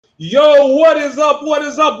Yo, what is up? What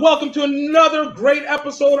is up? Welcome to another great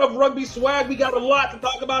episode of Rugby Swag. We got a lot to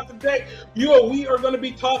talk about today. We are going to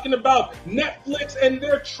be talking about Netflix and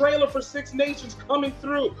their trailer for Six Nations coming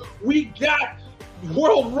through. We got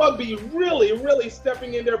World Rugby really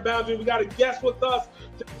stepping in their boundaries. We got a guest with us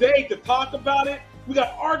today to talk about it. We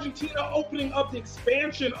got Argentina opening up the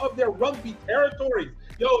expansion of their rugby territories.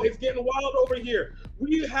 It's getting wild over here.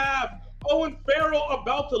 We have Owen Farrell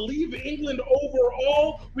about to leave England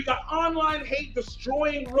overall. We got online hate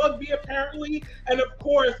destroying rugby apparently. And of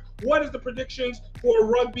course, what is the predictions for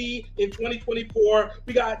rugby in 2024?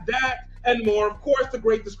 We got that and more. Of course, the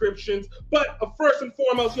great descriptions. But first and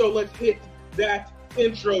foremost, let's hit that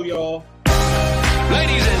intro, y'all.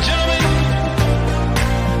 Ladies and gentlemen,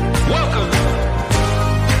 welcome.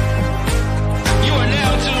 You are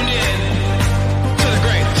now tuned in to the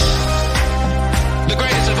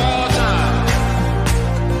greatest of all time,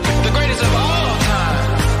 the greatest of all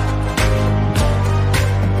time.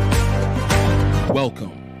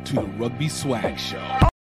 Welcome to the Rugby Swag Show.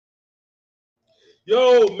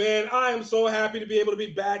 Yo, man, I am so happy to be able to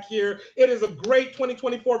be back here. It is a great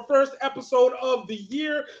 2024 first episode of the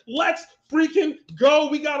year. Let's freaking go.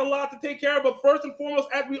 We got a lot to take care of, but first and foremost,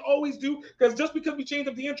 as we always do, because just because we changed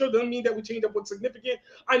up the intro doesn't mean that we changed up what's significant.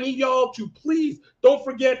 I need y'all to please don't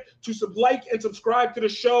forget to like and subscribe to the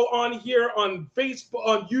show on here on Facebook,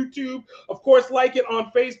 on YouTube. Of course, like it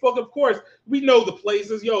on Facebook. Of course, we know the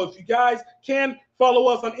places. If you guys can follow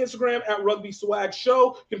us on Instagram at Rugby Swag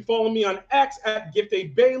Show. You can follow me on X at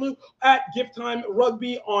GiftABailu, at Gift Time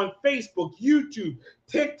Rugby on Facebook, YouTube,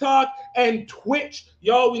 TikTok, and Twitch.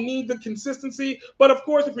 Y'all, we need the consistency. But of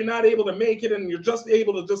course, if you're not able to make it and you're just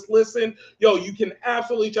able to just listen, you can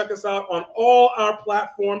absolutely check us out on all our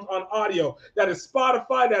platforms on audio. That is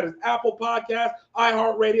Spotify, that is Apple Podcasts,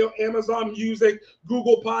 iHeartRadio, Amazon Music,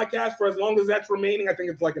 Google Podcasts, for as long as that's remaining. I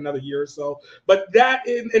think it's like another year or so. But that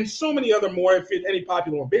and so many other more, if it's any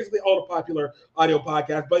popular one, basically all the popular audio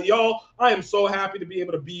podcasts. But y'all, I am so happy to be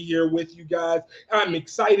able to be here with you guys. I'm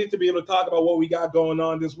excited to be able to talk about what we got going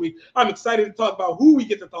on this week. I'm excited to talk about who we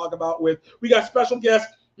get to talk about with. We got special guest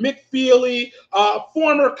Mick Feely,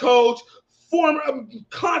 former coach, former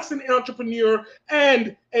constant entrepreneur,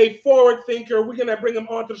 and a forward thinker. We're going to bring him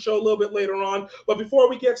onto the show a little bit later on. But before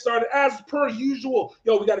we get started, as per usual,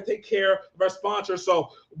 we got to take care of our sponsors. So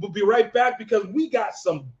we'll be right back because we got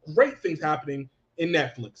some great things happening in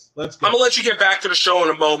Netflix. Let's go. I'm going to let you get back to the show in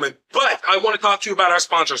a moment, but I want to talk to you about our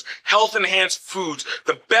sponsors, Health Enhanced Foods,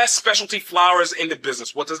 the best specialty flours in the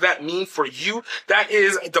business. What does that mean for you? That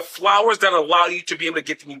is the flours that allow you to be able to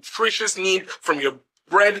get the nutritious need from your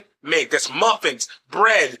bread make. That's muffins,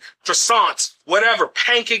 bread, croissants, whatever,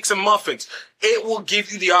 pancakes and muffins. It will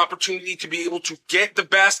give you the opportunity to be able to get the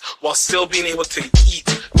best while still being able to eat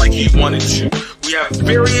like you wanted to. We have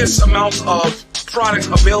various amounts of products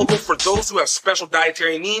available for those who have special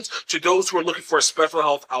dietary needs to those who are looking for a special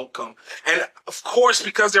health outcome. And of course,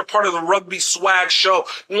 because they're part of the Rugby Swag Show,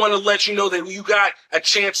 we want to let you know that you got a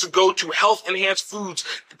chance to go to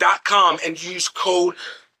healthenhancedfoods.com and use code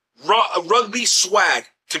Rugby Swag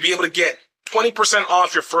to be able to get 20%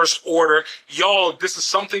 off your first order. Y'all, this is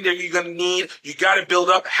something that you're going to need. You got to build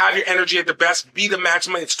up, have your energy at the best, be the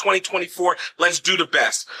maximum. It's 2024. Let's do the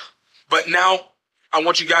best. But now I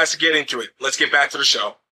want you guys to get into it. Let's get back to the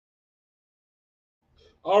show.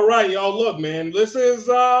 All right, y'all. Look, man, this is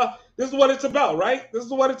what it's about, right? This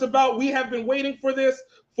is what it's about. We have been waiting for this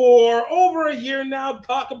for over a year now.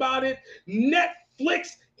 Talk about it.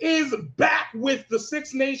 Netflix is back with the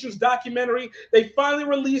Six Nations documentary. They finally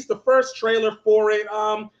released the first trailer for it.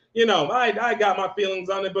 I got my feelings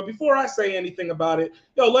on it, but before I say anything about it,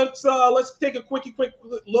 let's take a quick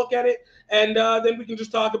look at it, and then we can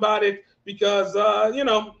just talk about it because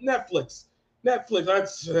Netflix,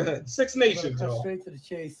 that's Six Nations. Straight to the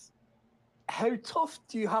chase. How tough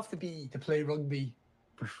do you have to be to play rugby?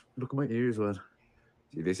 Look at my ears, man.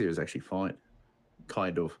 See, this ear is actually fine,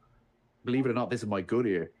 kind of. Believe it or not, this is my good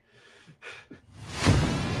ear.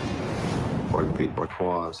 Rugby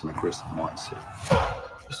requires an aggressive mindset.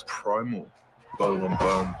 It's primal, bone on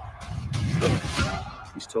bone.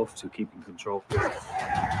 He's tough to keep in control.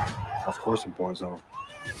 Of course, in point zone.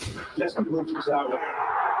 It is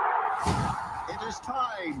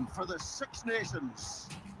time for the Six Nations.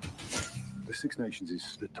 The Six Nations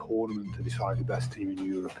is the tournament to decide the best team in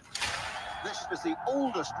Europe. This is the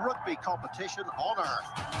oldest rugby competition on earth.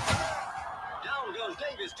 Down goes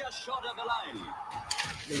Davis, just short of the line.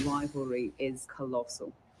 The rivalry is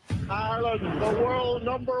colossal. Ireland, the world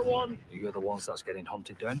number one. You're the ones that's getting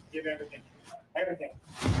hunted down. Give everything. Everything.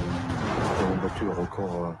 Ils ont battu le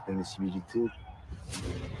record d'invisibilité.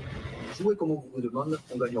 voulez comme on vous demande,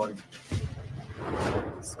 on gagnera.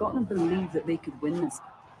 Scotland believe that they could win this.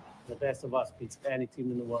 The best of us beats any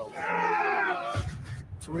team in the world.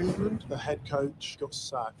 For England, the head coach got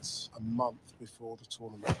sacked a month before the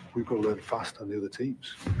tournament. We've got to learn fast on the other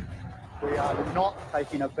teams. We are not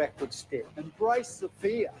taking a backward step. Embrace the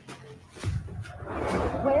fear.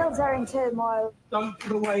 Wales are in turmoil. Don't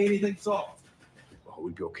put away anything soft. Oh,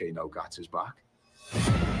 we'll be okay now. Gats is back.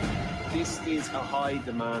 This is a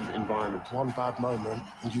high-demand environment. One bad moment,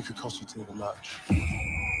 and you could cost your team a match.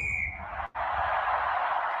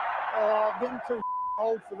 Oh, getting too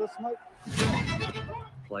old for this, mate.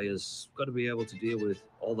 Players got to be able to deal with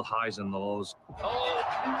all the highs and the lows.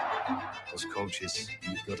 As coaches,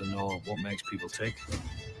 you've got to know what makes people tick.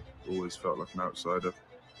 Always felt like an outsider.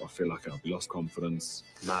 I feel like I've lost confidence.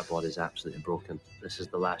 My body's absolutely broken. This is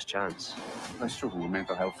the last chance. I struggled with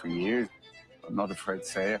mental health for years. I'm not afraid to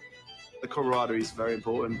say it. The camaraderie is very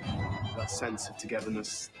important. That sense of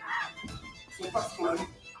togetherness. I've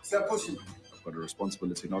got a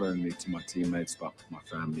responsibility not only to my teammates, but my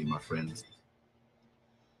family, my friends.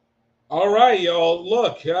 All right, y'all.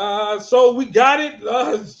 Look, so we got it.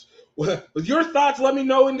 With your thoughts, let me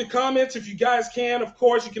know in the comments if you guys can. Of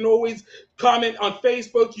course, you can always comment on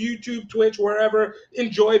Facebook, YouTube, Twitch, wherever.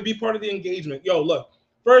 Enjoy, be part of the engagement. Yo, look,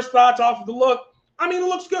 first thoughts off of the look. I mean, it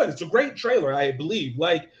looks good. It's a great trailer, I believe.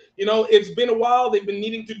 Like, you know, it's been a while. They've been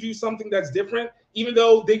needing to do something that's different, even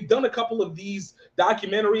though they've done a couple of these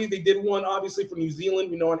documentaries. They did one, obviously, for New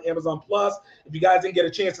Zealand, we know, on Amazon Plus. If you guys didn't get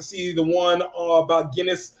a chance to see the one about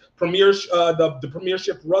Guinness Premier, the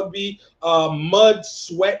Premiership Rugby, Mud,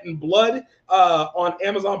 Sweat, and Blood on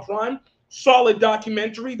Amazon Prime. Solid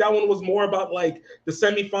documentary. That one was more about like the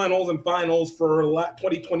semifinals and finals for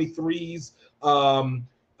 2023's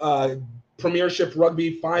Premiership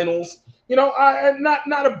Rugby finals. You know,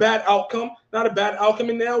 not a bad outcome. Not a bad outcome.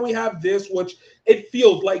 And now we have this, which it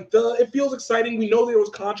feels like it feels exciting. We know there was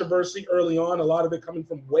controversy early on, a lot of it coming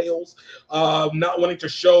from Wales, not wanting to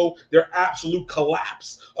show their absolute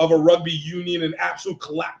collapse of a rugby union and absolute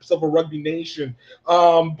collapse of a rugby nation.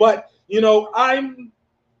 But you know, I'm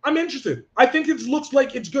interested. I think it looks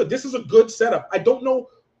like it's good. This is a good setup. I don't know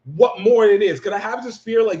what more it is, because I have this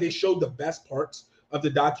fear like they showed the best parts of the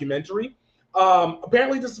documentary.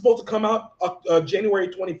 Apparently this is supposed to come out January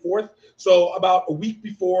 24th, so about a week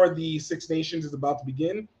before the Six Nations is about to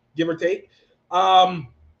begin, give or take.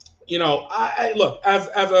 You know, I look, as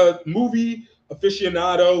a movie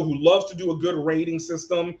aficionado who loves to do a good rating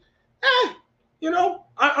system, you know,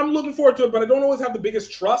 I'm looking forward to it, but I don't always have the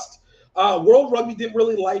biggest trust. World Rugby didn't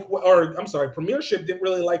really like Premiership didn't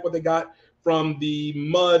really like what they got from the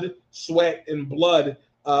Mud, Sweat, and Blood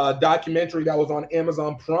documentary that was on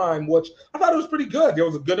Amazon Prime, which I thought it was pretty good. There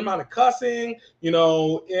was a good amount of cussing, you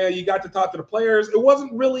know, you got to talk to the players. It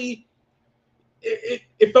wasn't really,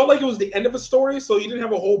 it felt like it was the end of a story, so you didn't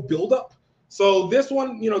have a whole buildup. So this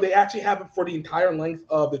one, you know, they actually have it for the entire length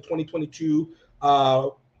of the 2022,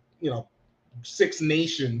 you know, Six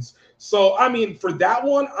Nations. So, I mean, for that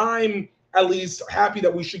one, I'm at least happy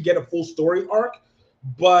that we should get a full story arc,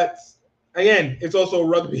 but again, it's also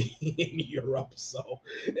rugby in Europe, so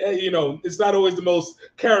you know it's not always the most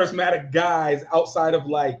charismatic guys outside of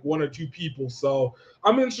like one or two people. So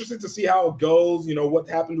I'm interested to see how it goes. You know what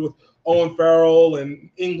happened with Owen Farrell and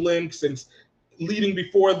England since leading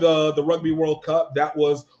before the Rugby World Cup. That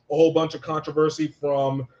was a whole bunch of controversy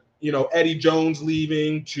from Eddie Jones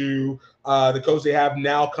leaving to the coach they have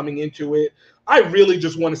now coming into it. I really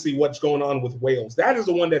just want to see what's going on with Wales. That is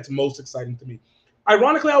the one that's most exciting to me.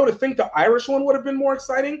 Ironically, I would have think the Irish one would have been more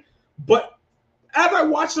exciting, but as I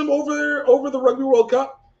watch them over the Rugby World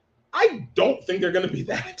Cup, I don't think they're going to be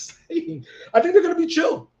that exciting. I think they're going to be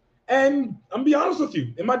chill. And I'm gonna be honest with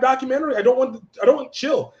you, in my documentary, I don't want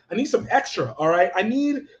chill. I need some extra. All right, I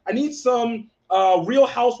need some Real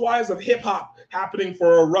Housewives of hip hop happening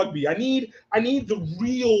for rugby. I need the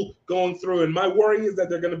real going through. And my worry is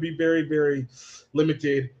that they're going to be very, very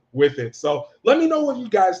limited with it. So let me know what you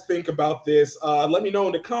guys think about this. Let me know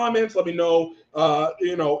in the comments. Let me know,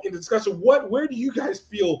 in the discussion, where do you guys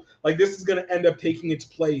feel like this is going to end up taking its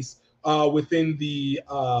place within the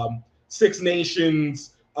Six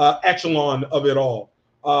Nations echelon of it all?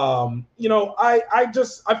 I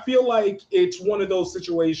feel like it's one of those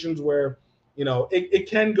situations where, it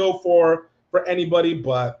can go for anybody,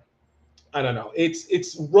 but I don't know.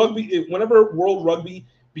 It's rugby. Whenever World Rugby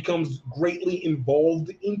becomes greatly involved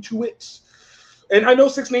into it, and I know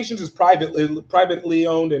Six Nations is privately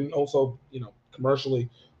owned and also commercially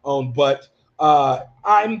owned, but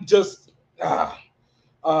I'm just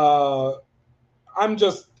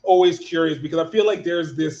always curious because I feel like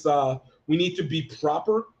there's this we need to be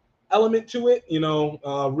proper element to it.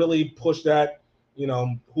 Really push that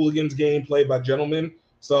hooligans game played by gentlemen.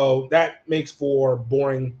 So that makes for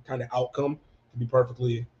boring kind of outcome, to be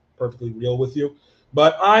perfectly real with you.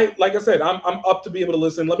 But like I said, I'm up to be able to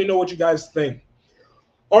listen. Let me know what you guys think.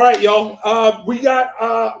 All right, y'all. We got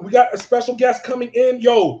a special guest coming in.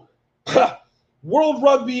 Yo, World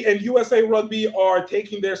Rugby and USA Rugby are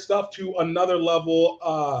taking their stuff to another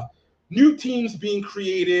level. New teams being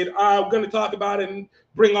created. I'm going to talk about it and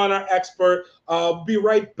bring on our expert. Be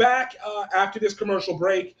right back after this commercial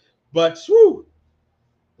break. But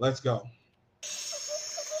let's go.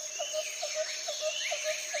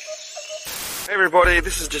 Hey everybody,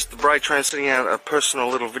 this is just the break train sending out a personal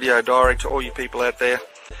little video diary to all you people out there,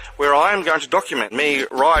 where I am going to document me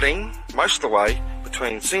riding most of the way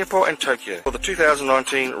between Singapore and Tokyo for the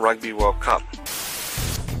 2019 Rugby World Cup.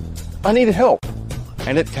 I needed help,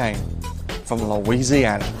 and it came from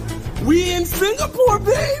Louisiana. We in Singapore,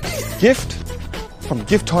 baby! Gift from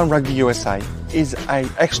Gift Time Rugby USA is a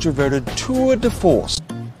extroverted tour de force.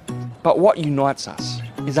 But what unites us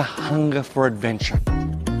is a hunger for adventure.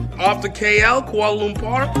 Off to KL, Kuala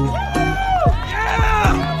Lumpur.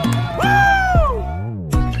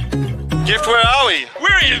 Gift, where are we?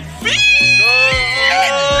 We're in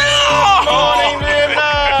Morning,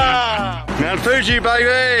 Vietnam! Mount Fuji,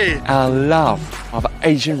 baby! Our love of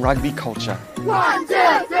Asian rugby culture. 1,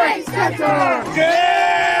 2, 3, center!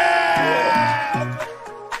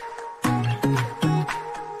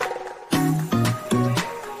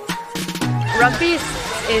 Rugby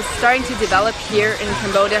is starting to develop here in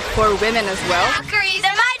Cambodia for women as well. Valkyries, the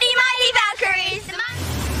mighty, mighty Valkyries!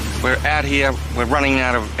 We're out here, we're running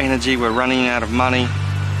out of energy, we're running out of money,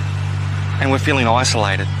 and we're feeling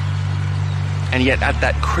isolated. And yet at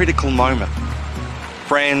that critical moment,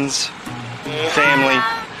 friends, family,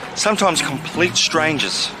 sometimes complete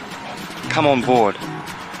strangers come on board.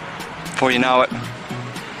 Before you know it,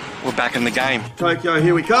 we're back in the game. Tokyo,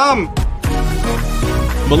 here we come!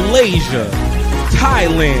 Malaysia,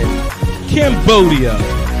 Thailand, Cambodia,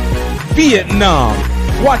 Vietnam.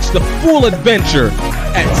 Watch the full adventure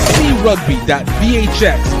at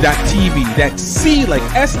crugby.vhx.tv. That's C like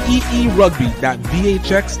SEE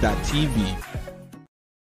rugby.vhx.tv.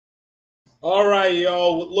 All right,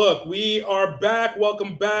 y'all. Look, we are back.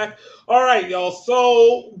 Welcome back. All right, y'all.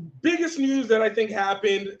 So, biggest news that I think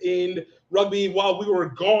happened in rugby while we were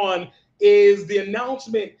gone is the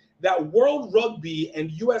announcement that World Rugby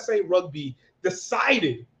and USA Rugby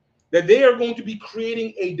decided that they are going to be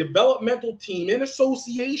creating a developmental team in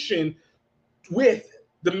association with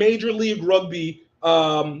the Major League Rugby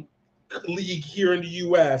league here in the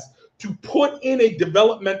U.S. to put in a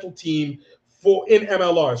developmental team in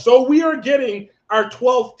MLR. So we are getting our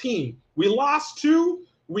 12th team. We lost 2,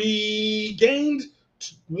 we gained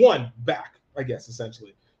 1 back, I guess,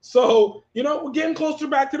 essentially. So, we're getting closer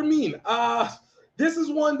back to the mean. This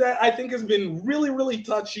is one that I think has been really, really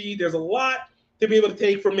touchy. There's a lot to be able to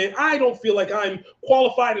take from it. I don't feel like I'm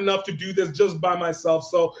qualified enough to do this just by myself.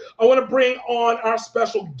 So I want to bring on our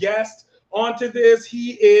special guest onto this.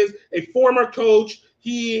 He is a former coach.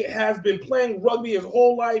 He has been playing rugby his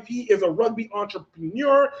whole life. He is a rugby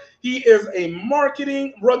entrepreneur. He is a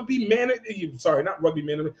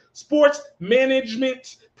sports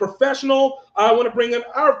management professional. I want to bring in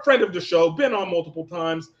our friend of the show, been on multiple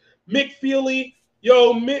times, Mick Feely.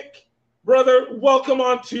 Yo, Mick, brother, welcome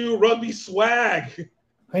on to Rugby Swag.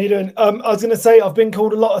 How you doing? I was going to say I've been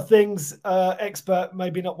called a lot of things, expert,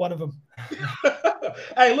 maybe not one of them.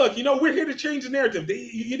 Hey, look, we're here to change the narrative.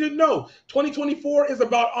 You didn't know. 2024 is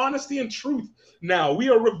about honesty and truth now. We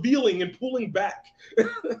are revealing and pulling back.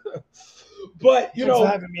 But, Thanks for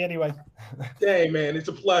having me anyway. Hey, man, it's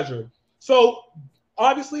a pleasure. So,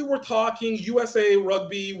 obviously, we're talking USA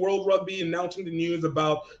Rugby, World Rugby, announcing the news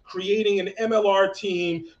about creating an MLR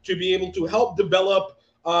team to be able to help develop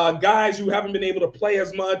guys who haven't been able to play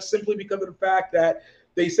as much simply because of the fact that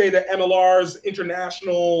they say that MLR's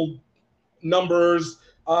international numbers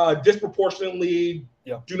disproportionately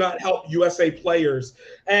do not help USA players.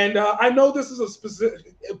 And I know this is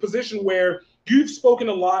a position where you've spoken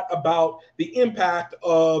a lot about the impact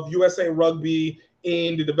of USA Rugby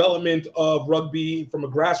in the development of rugby from a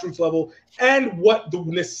grassroots level and what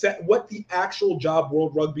the actual job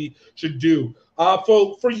World Rugby should do.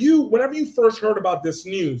 For you, whenever you first heard about this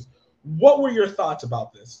news, what were your thoughts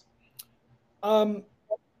about this? I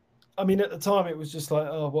mean, at the time, it was just like,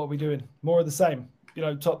 oh, what are we doing? More of the same,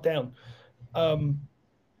 top down. I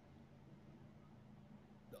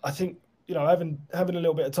think, having a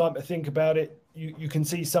little bit of time to think about it, you can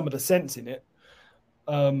see some of the sense in it.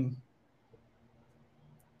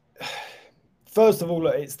 First of all,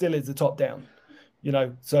 it still is the top down. You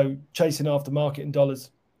know, so chasing after market and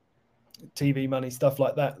dollars, TV money, stuff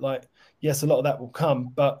like that. Like, yes, a lot of that will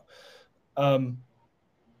come, but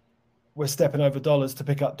we're stepping over dollars to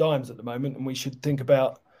pick up dimes at the moment, and we should think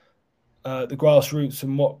about the grassroots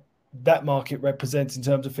and what that market represents in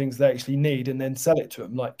terms of things they actually need, and then sell it to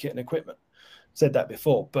them, like kit and equipment. Said that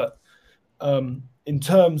before, but in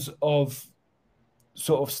terms of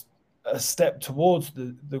sort of a step towards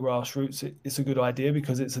the grassroots, it's a good idea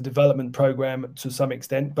because it's a development program to some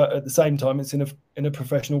extent, but at the same time, it's in a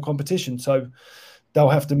professional competition, so they'll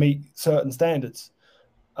have to meet certain standards.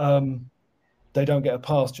 They don't get a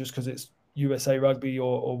pass just because it's USA Rugby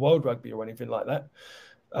or World Rugby or anything like that.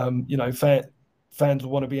 You know, fans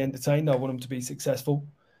will want to be entertained. They'll want them to be successful.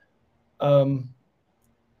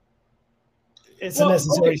 It's a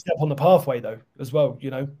necessary step on the pathway, though, as well. You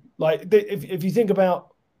know, like if you think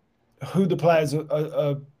about who the players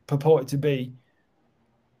are purported to be,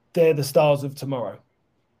 they're the stars of tomorrow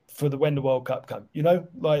for when the World Cup comes. You know,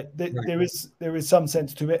 like there is some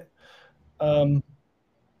sense to it.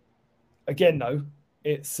 Again, though,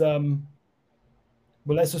 it's well,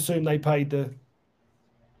 let's assume they paid the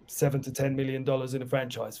 $7 to $10 million in a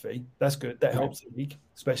franchise fee. That's good. That helps the league,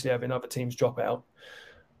 especially having other teams drop out.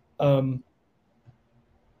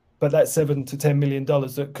 But that's $7 to $10 million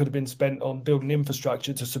that could have been spent on building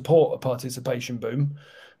infrastructure to support a participation boom,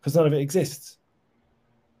 because none of it exists.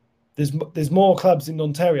 There's more clubs in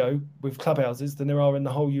Ontario with clubhouses than there are in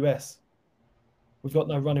the whole US. We've got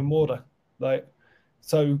no running water.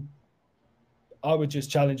 So I would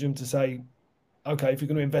just challenge them to say, okay, if you're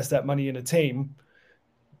going to invest that money in a team,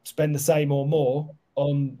 spend the same or more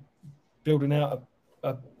on building out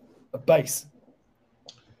a base.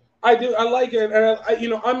 I do. I like it,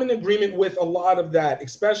 and I'm in agreement with a lot of that,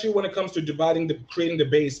 especially when it comes to creating the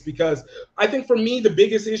base. Because I think for me, the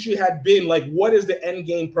biggest issue had been like, what is the end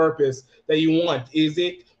game purpose that you want? Is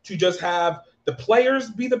it to just have the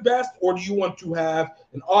players be the best, or do you want to have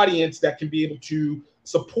an audience that can be able to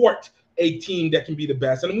support a team that can be the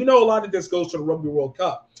best? And we know a lot of this goes to the Rugby World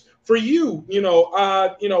Cup. For you,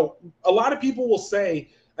 a lot of people will say,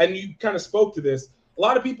 and you kind of spoke to this, a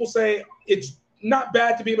lot of people say it's not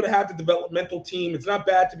bad to be able to have the developmental team. It's not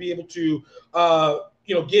bad to be able to,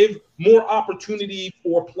 give more opportunity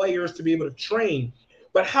for players to be able to train.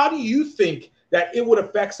 But how do you think that it would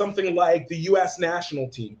affect something like the U.S. national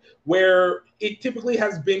team, where it typically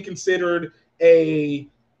has been considered a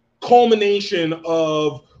culmination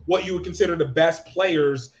of what you would consider the best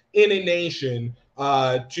players in a nation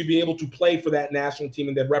to be able to play for that national team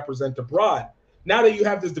and then represent abroad? Now that you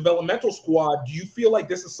have this developmental squad, do you feel like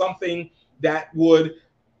this is something that would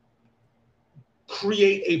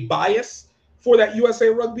create a bias for that USA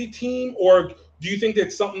Rugby team? Or do you think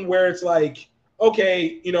it's something where it's like,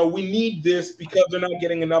 okay, we need this because they're not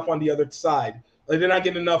getting enough on the other side. Like, they're not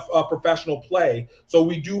getting enough professional play. So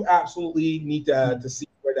we do absolutely need to see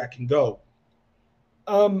where that can go.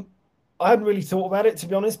 I hadn't really thought about it, to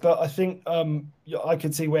be honest, but I think I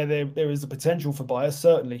could see where there is a potential for bias,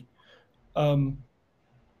 certainly.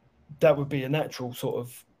 That would be a natural sort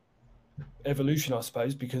of evolution, I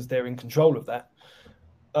suppose, because they're in control of that.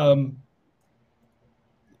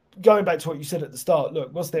 Going back to what you said at the start,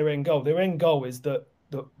 look, what's their end goal? Their end goal is that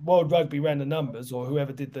the World Rugby ran the numbers, or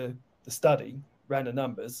whoever did the study ran the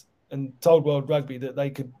numbers and told World Rugby that they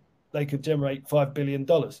could generate $5 billion.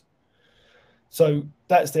 So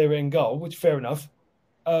that's their end goal, which fair enough.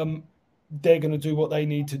 They're going to do what they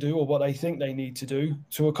need to do, or what they think they need to do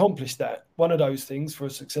to accomplish that. One of those things for a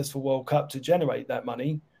successful World Cup to generate that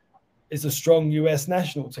money is a strong US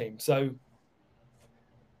national team. So,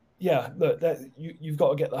 yeah, look, you've got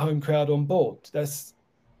to get the home crowd on board. That's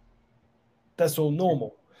all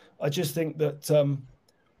normal. I just think that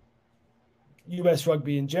US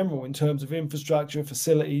rugby in general, in terms of infrastructure,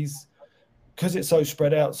 facilities, because it's so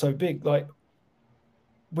spread out, so big, like,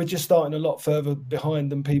 we're just starting a lot further behind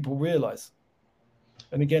than people realize.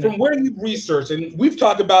 And again, from where you've researched, and we've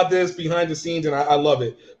talked about this behind the scenes, and I love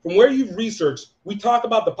it. From where you've researched, we talk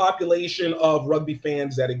about the population of rugby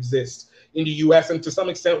fans that exist in the U.S. and to some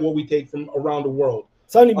extent what we take from around the world.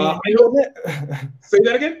 It's only me, isn't it? Say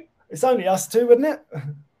that again? It's only us two, isn't it? A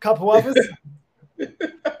couple others.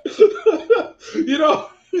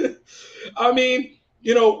 I mean,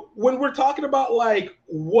 when we're talking about like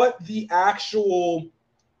what the actual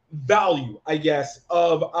value, I guess,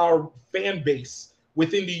 of our fan base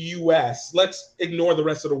within the US, let's ignore the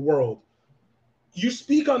rest of the world. You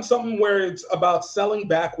speak on something where it's about selling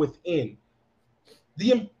back within.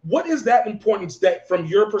 What is that importance that, from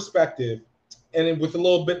your perspective, and with a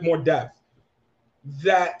little bit more depth,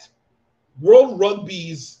 that World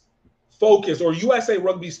Rugby's focus, or USA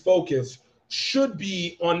Rugby's focus, should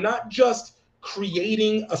be on not just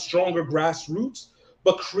creating a stronger grassroots,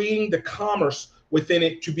 but creating the commerce within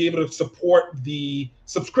it to be able to support the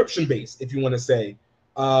subscription base, if you want to say,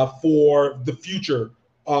 for the future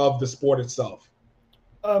of the sport itself.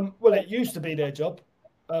 Well, it used to be their job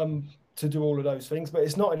to do all of those things, but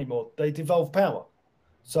it's not anymore. They devolve power.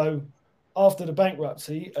 So after the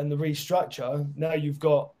bankruptcy and the restructure, now you've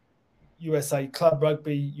got USA Club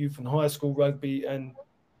Rugby, Youth and High School Rugby, and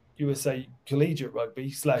USA Collegiate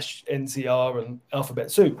Rugby / NCR and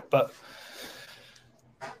Alphabet Soup. But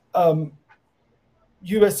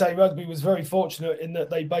USA Rugby was very fortunate in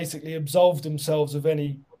that they basically absolved themselves of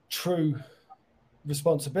any true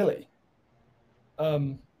responsibility.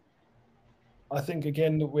 I think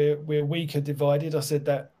again that we're weaker divided. I've said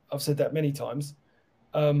that many times,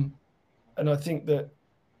 and I think that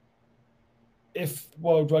if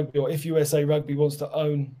World Rugby or if USA Rugby wants to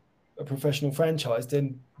own a professional franchise,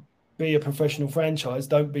 then be a professional franchise.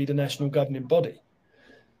 Don't be the national governing body.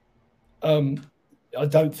 I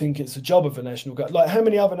don't think it's a job of a national like how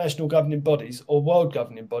many other national governing bodies or world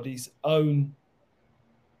governing bodies own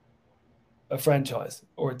a franchise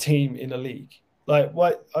or a team in a league? Like,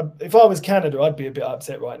 what? If I was Canada, I'd be a bit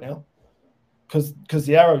upset right now because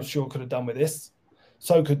the Arrows sure could have done with this.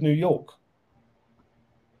 So could New York.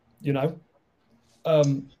 You know.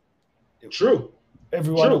 True.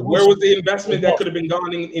 Everyone. True. Where was the investment that could have been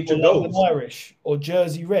gone into those? Irish or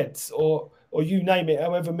Jersey Reds or you name it.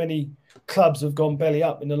 However many clubs have gone belly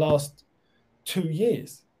up in the last 2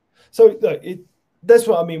 years. So look, that's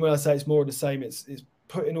what I mean when I say it's more of the same. It's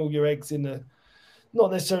putting all your eggs in the,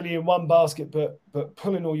 not necessarily in one basket, but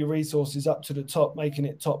pulling all your resources up to the top, making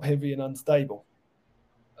it top heavy and unstable.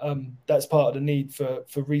 That's part of the need for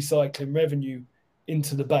recycling revenue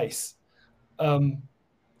into the base. We'll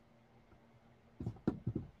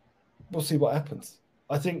see what happens.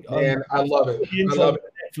 I think. Man, I love it. The intro of the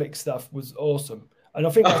Netflix stuff was awesome, and I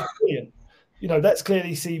think that's brilliant. You know, that's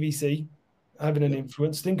clearly CVC having an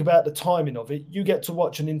influence. Think about the timing of it. You get to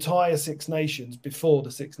watch an entire Six Nations before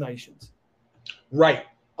the Six Nations. Right.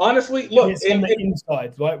 Honestly, look, it's on the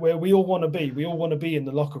inside, right, where we all want to be. We all want to be in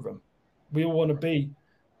the locker room. We all want to be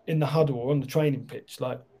in the huddle or on the training pitch.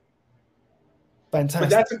 Like,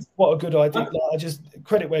 fantastic. What a good idea. Like, I just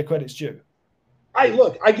credit where credit's due.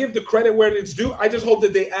 I give the credit where it's due. I just hope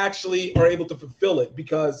that they actually are able to fulfill it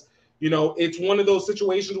because, you know, it's one of those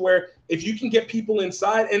situations where if you can get people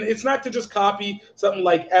inside, and it's not to just copy something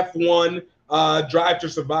like F1, Drive to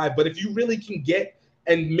Survive, but if you really can get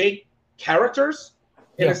and make characters,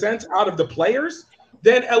 in a sense, out of the players,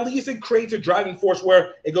 then at least it creates a driving force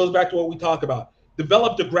where it goes back to what we talk about.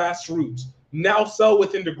 Develop the grassroots. Now sell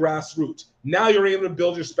within the grassroots. Now you're able to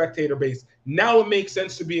build your spectator base. Now it makes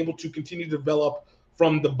sense to be able to continue to develop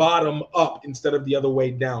from the bottom up instead of the other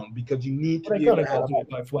way down because you need to be able to have do it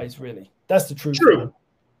both ways, really. That's the truth. True.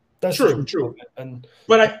 That's true. And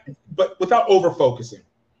but without over focusing.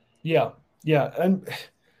 Yeah. And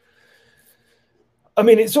I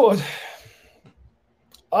mean, it's sort of,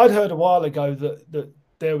 I'd heard a while ago that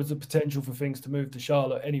there was a potential for things to move to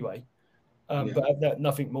Charlotte anyway. But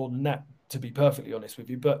nothing more than that, to be perfectly honest with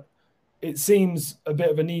you. But it seems a bit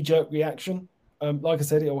of a knee-jerk reaction. Like I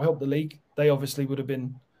said, it will help the league. They obviously would have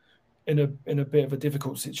been in a bit of a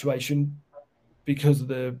difficult situation because of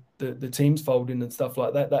the teams folding and stuff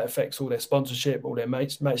like that. That affects all their sponsorship, all their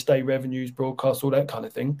match day revenues, broadcasts, all that kind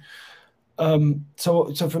of thing.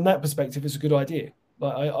 So from that perspective, it's a good idea.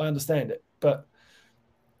 Like I understand it, but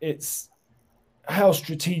it's how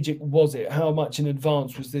strategic was it? How much in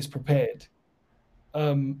advance was this prepared?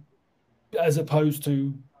 As opposed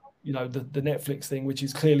to, you know, the Netflix thing, which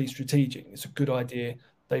is clearly strategic. It's a good idea.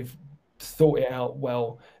 They've thought it out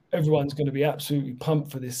well. Everyone's going to be absolutely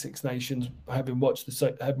pumped for this Six Nations, having watched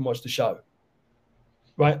the show.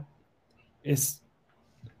 Right? It's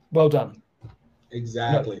well done.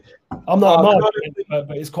 Exactly. I'm not a marketing expert,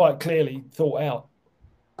 but it's quite clearly thought out.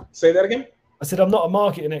 Say that again? I said I'm not a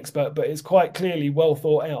marketing expert, but it's quite clearly well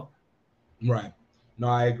thought out. Right. No,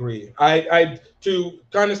 I agree. I to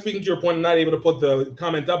kind of speaking to your point, I'm not able to put the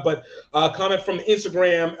comment up, but a comment from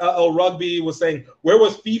Instagram, LL Rugby was saying, where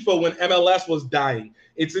was FIFA when MLS was dying?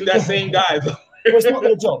 It's in that same guy. Well, it's not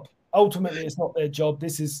their job. Ultimately, it's not their job.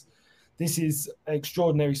 This is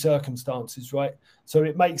extraordinary circumstances, right? So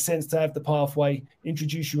it makes sense to have the pathway,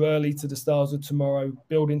 introduce you early to the stars of tomorrow,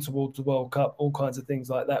 building towards the World Cup, all kinds of things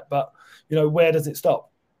like that. But, you know, where does it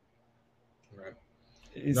stop? Right.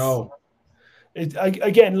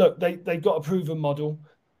 Again, look, they've got a proven model.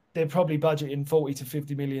 They're probably budgeting $40 to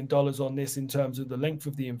 $50 million on this in terms of the length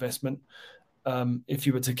of the investment. If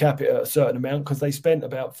you were to cap it at a certain amount, because they spent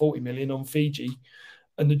about $40 million on Fiji.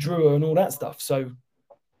 and the Drua and all that stuff. So,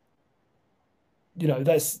 you know,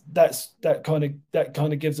 that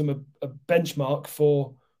kind of gives them a benchmark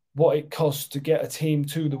for what it costs to get a team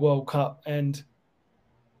to the World Cup and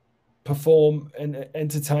perform and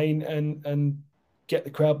entertain and get the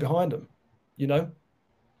crowd behind them, you know?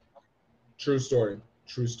 True story.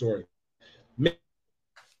 True story.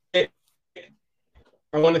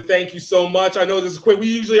 I want to thank you so much. I know this is quick. We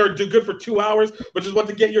usually are good for 2 hours, but just want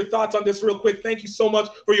to get your thoughts on this real quick. Thank you so much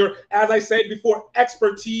for your, as I said before,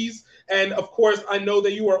 expertise. And of course, I know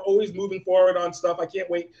that you are always moving forward on stuff. I can't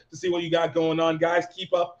wait to see what you got going on. Guys,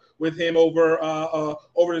 keep up with him over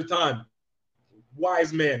the time.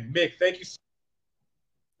 Wise man. Mick, thank you.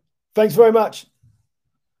 Thanks very much.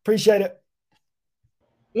 Appreciate it.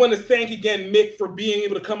 I want to thank again Mick for being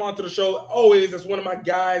able to come onto the show. Always, as one of my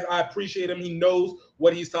guys. I appreciate him. He knows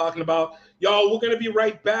what he's talking about. Y'all, we're going to be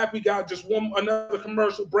right back. We got just another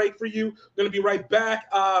commercial break for you. We're going to be right back.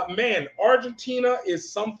 Man, Argentina is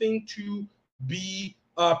something to be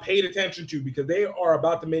paid attention to because they are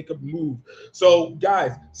about to make a move. So,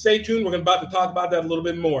 guys, stay tuned. We're about to talk about that a little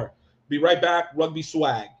bit more. Be right back. Rugby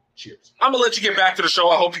swag. Cheers. I'm going to let you get back to the show.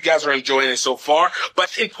 I hope you guys are enjoying it so far.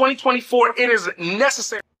 But in 2024, it is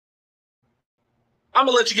necessary. I'm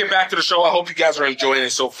going to let you get back to the show. I hope you guys are enjoying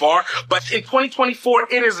it so far. But in 2024,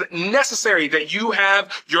 it is necessary that you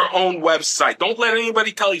have your own website. Don't let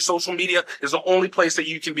anybody tell you social media is the only place that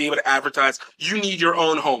you can be able to advertise. You need your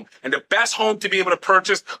own home. And the best home to be able to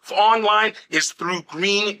purchase online is through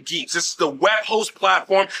Green Geeks. This is the web host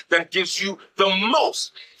platform that gives you the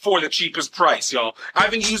most for the cheapest price, y'all. I've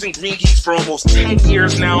been using Green Geeks for almost 10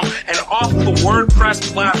 years now, and off the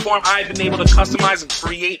WordPress platform, I've been able to customize and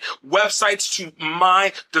create websites to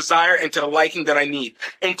my desire and to the liking that I need.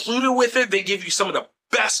 Included with it, they give you some of the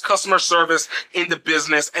best customer service in the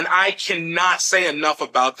business, and I cannot say enough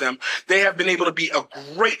about them. They have been able to be a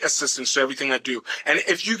great assistance to everything I do. And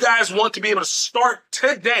if you guys want to be able to start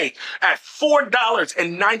today at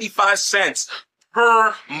 $4.95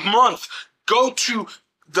 per month, go to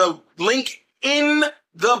the link in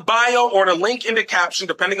the bio or the link in the caption,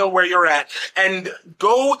 depending on where you're at, and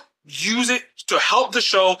go use it to help the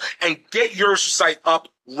show and get your site up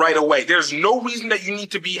right away. There's no reason that you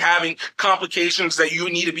need to be having complications, that you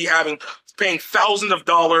need to be paying thousands of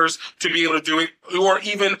dollars to be able to do it, or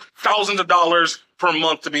even thousands of dollars per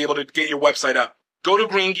month to be able to get your website up. Go to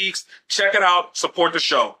Green Geeks, check it out, support the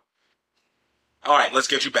show. All right, let's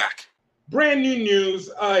get you back. Brand new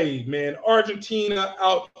news. Man, Argentina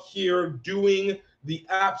out here doing the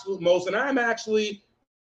absolute most. And I'm actually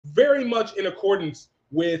very much in accordance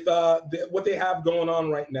with what they have going on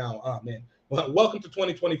right now. Man. Well, welcome to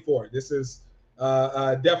 2024. This is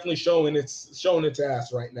definitely showing its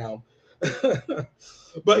ass right now.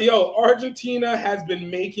 But yo, Argentina has been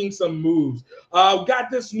making some moves.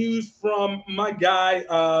 Got this news from my guy,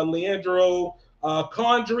 Leandro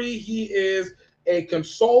Condry. He is a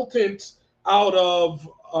consultant out of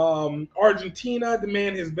Argentina. The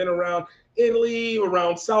man has been around Italy,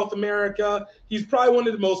 around South America. He's probably one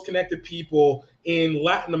of the most connected people in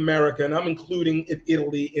Latin America, and I'm including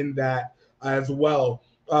Italy in that as well.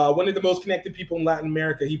 One of the most connected people in Latin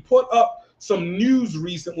America. He put up some news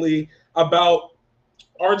recently about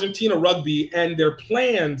Argentina rugby and their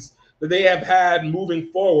plans that they have had moving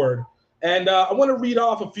forward. And I want to read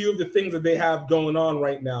off a few of the things that they have going on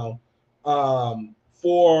right now.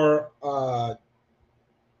 For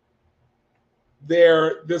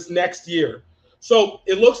this next year. So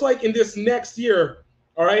it looks like in this next year,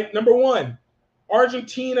 all right, number one,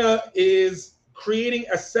 Argentina is creating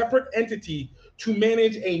a separate entity to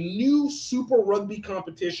manage a new Super Rugby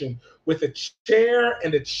competition with a chair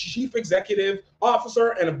and a chief executive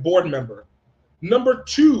officer and a board member. Number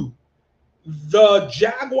two, the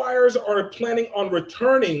Jaguars are planning on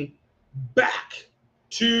returning back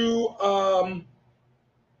to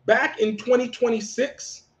back in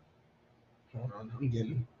 2026. Hold on,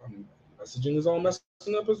 messaging is all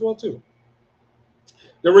messing up as well too.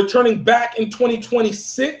 They're returning back in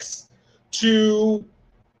 2026 to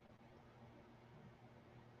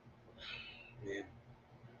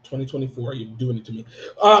 2024. You're doing it to me.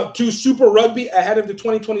 To Super Rugby ahead of the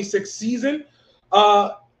 2026 season.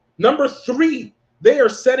 Number three, they are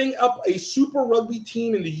setting up a Super Rugby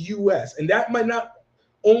team in the U.S. and that might not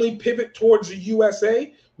only pivot towards the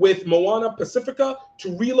USA, with Moana Pacifica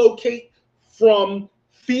to relocate from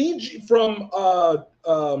Fiji, from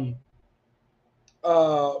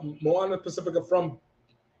Moana Pacifica from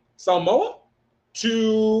Samoa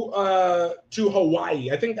to Hawaii.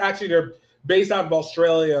 I think actually they're based out of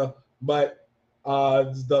Australia, but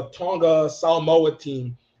the Tonga Samoa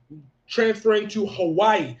team transferring to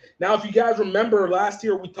Hawaii. Now, if you guys remember last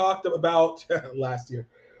year, we talked about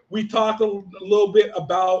we talked a little bit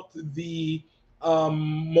about the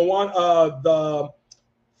the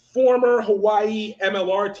former Hawaii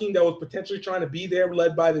MLR team that was potentially trying to be there,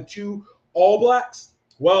 led by the 2 All Blacks.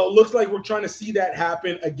 Well, it looks like we're trying to see that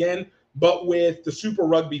happen again, but with the Super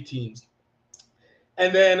Rugby teams.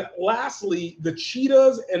 And then lastly, the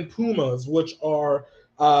Cheetahs and Pumas, which are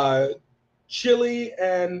Chile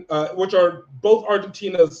and which are both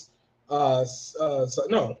Argentina's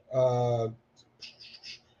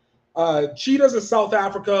Cheetahs is South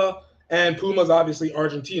Africa and Pumas obviously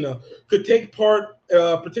Argentina, could take part,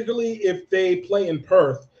 particularly if they play in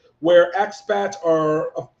Perth, where expats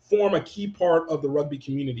form a key part of the rugby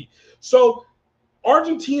community. So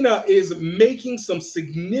Argentina is making some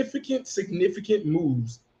significant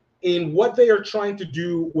moves in what they are trying to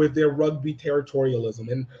do with their rugby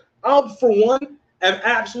territorialism. And I, for one, am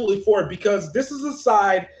absolutely for it, because this is a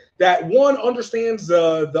side that, one, understands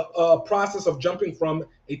the process of jumping from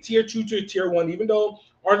a tier 2 to a tier 1, even though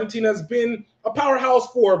Argentina has been a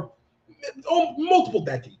powerhouse for multiple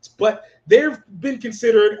decades. But they've been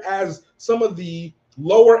considered as some of the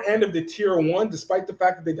lower end of the tier 1, despite the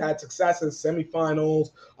fact that they've had success in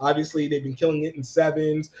semifinals. Obviously, they've been killing it in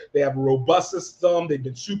sevens. They have a robust system. They've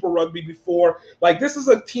been Super Rugby before. Like, this is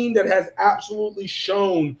a team that has absolutely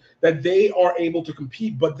shown that they are able to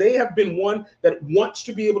compete, but they have been one that wants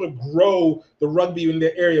to be able to grow the rugby in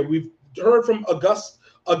their area. We've heard from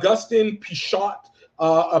Augustin Pichot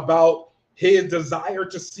about his desire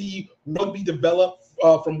to see rugby develop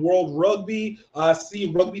from World Rugby,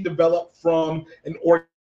 see rugby develop from an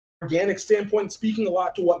organic standpoint, speaking a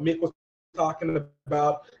lot to what Mick was talking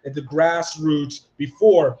about at the grassroots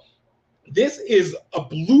before. This is a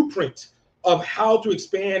blueprint of how to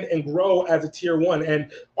expand and grow as a tier 1.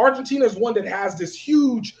 And Argentina is one that has this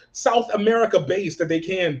huge South America base that they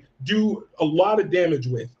can do a lot of damage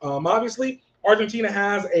with. Obviously, Argentina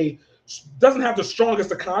doesn't have the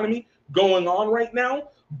strongest economy going on right now,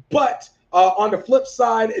 but on the flip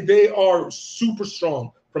side, they are super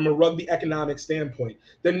strong from a rugby economic standpoint.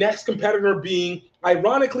 The next competitor being,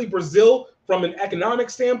 ironically, Brazil from an economic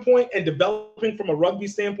standpoint and developing from a rugby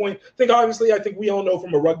standpoint. I think we all know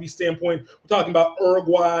from a rugby standpoint, we're talking about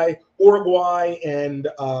Uruguay and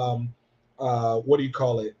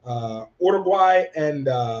Uruguay and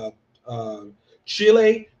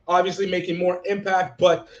Chile, obviously making more impact,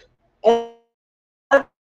 but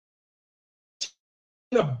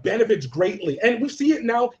benefits greatly. And we see it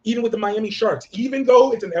now even with the Miami Sharks. Even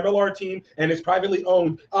though it's an MLR team and it's privately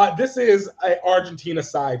owned, this is an Argentina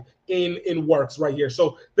side in works right here.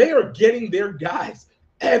 So they are getting their guys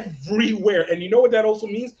everywhere. And you know what that also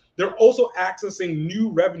means? They're also accessing new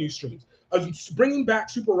revenue streams. Bringing back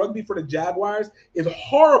Super Rugby for the Jaguars is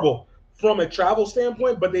horrible from a travel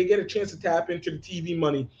standpoint, but they get a chance to tap into the TV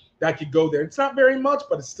money that could go there. It's not very much,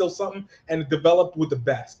 but it's still something, and it developed with the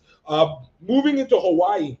best. Moving into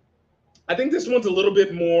Hawaii, I think this one's a little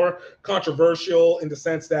bit more controversial in the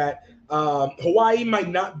sense that Hawaii might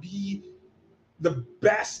not be the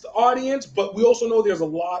best audience, but we also know there's a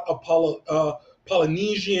lot of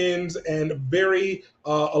Polynesians and a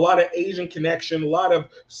lot of Asian connection, a lot of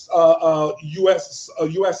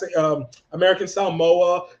American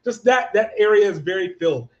Samoa. Just that area is very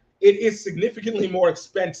filled. It is significantly more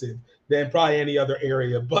expensive than probably any other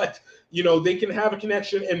area, but they can have a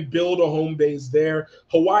connection and build a home base there.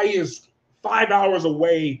 Hawaii is 5 hours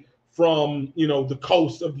away from the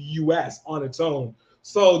coast of the U.S. on its own.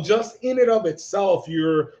 So just in and of itself,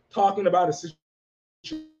 you're talking about a situation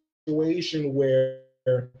where,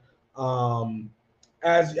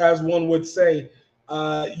 as one would say,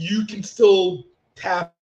 you can still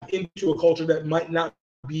tap into a culture that might not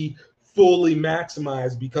be fully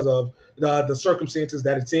maximized because of the circumstances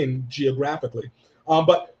that it's in geographically.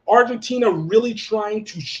 But Argentina really trying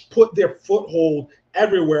to put their foothold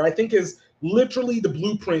everywhere, I think, is literally the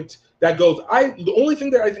blueprint that goes. The only thing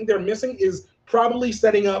that I think they're missing is probably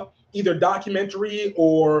setting up either documentary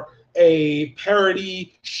or a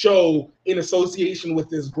parody show in association with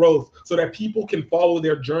this growth so that people can follow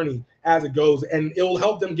their journey as it goes. And it will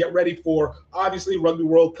help them get ready for, obviously, Rugby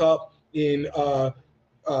World Cup in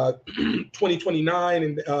 2029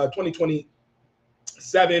 and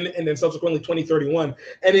 2027, and then subsequently 2031.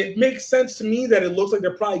 And it makes sense to me that it looks like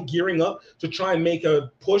they're probably gearing up to try and make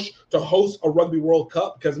a push to host a Rugby World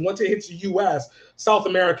Cup, because once it hits the U.S., South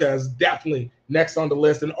America is definitely next on the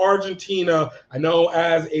list. And Argentina, I know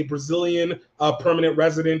as a Brazilian permanent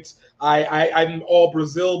resident, I'm all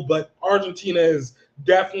Brazil, but Argentina is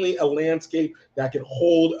definitely a landscape that can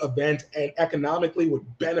hold events and economically would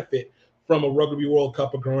benefit from a Rugby World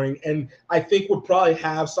Cup occurring, and I think we'll probably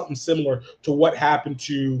have something similar to what happened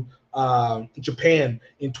to Japan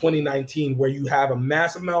in 2019, where you have a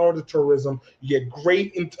massive amount of tourism, you get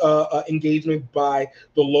great engagement by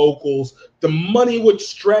the locals, the money would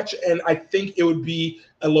stretch, and I think it would be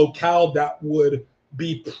a locale that would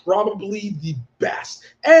be probably the best.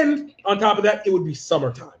 And on top of that, it would be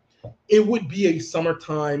summertime. It would be a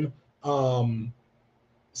summertime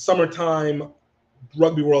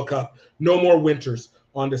Rugby World Cup. No more winters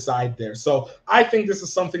on the side there. So I think this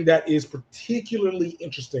is something that is particularly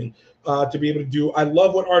interesting to be able to do. I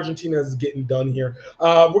love what Argentina is getting done here.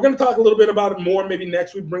 We're going to talk a little bit about it more maybe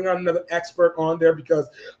next week, bring on another expert on there, because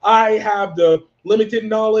I have the limited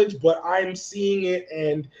knowledge, but I'm seeing it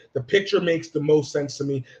and the picture makes the most sense to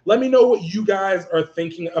me. Let me know what you guys are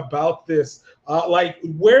thinking about this. Like,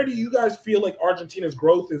 where do you guys feel like Argentina's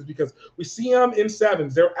growth is? Because we see them in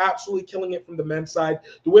sevens. They're absolutely killing it from the men's side.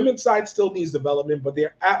 The women's side still needs development, but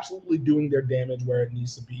they're absolutely doing their damage where it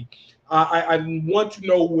needs to be. I want to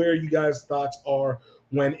know where you guys' thoughts are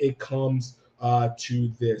when it comes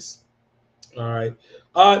to this. All right.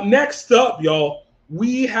 Next up, y'all,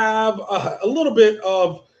 we have a little bit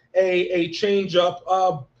of a change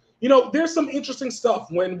up. There's some interesting stuff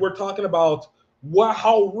when we're talking about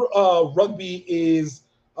how rugby is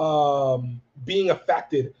being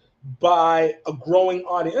affected by a growing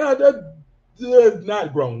audience.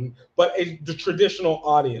 Not growing, but the traditional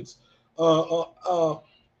audience.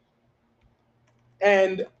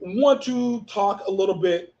 And want to talk a little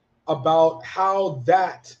bit about how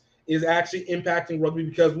that is actually impacting rugby,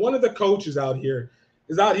 because one of the coaches out here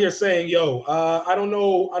is saying, yo, I don't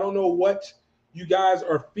know what you guys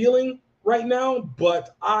are feeling right now,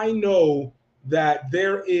 but I know that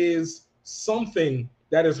there is something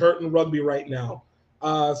that is hurting rugby right now.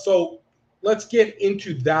 So let's get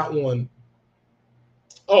into that one.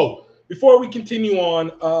 Oh, before we continue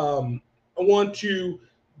on, I want to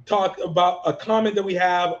talk about a comment that we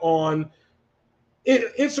have on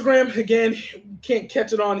Instagram. Again, can't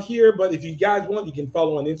catch it on here, but if you guys want, you can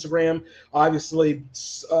follow on Instagram, obviously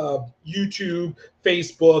YouTube,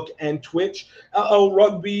 Facebook, and Twitch.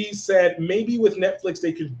 Rugby said maybe with Netflix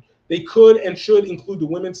they could and should include the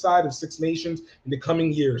women's side of Six Nations in the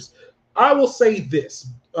coming years. I will say this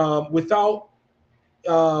without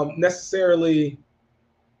necessarily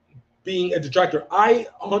being a detractor. I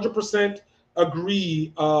 100%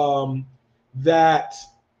 agree that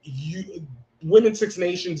Women's Six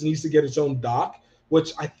Nations needs to get its own doc,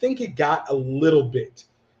 which I think it got a little bit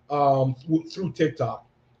through TikTok.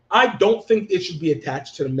 I don't think it should be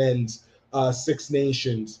attached to the men's Six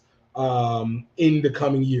Nations in the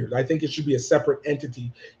coming years. I think it should be a separate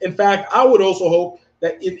entity. In fact, I would also hope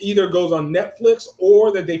that it either goes on Netflix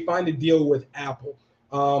or that they find a deal with Apple.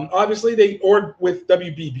 Obviously, or with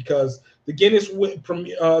WB, because the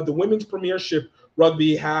the Women's Premiership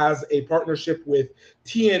Rugby has a partnership with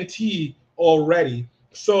TNT already.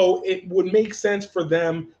 So it would make sense for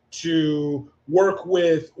them to work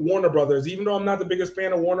with Warner Brothers. Even though I'm not the biggest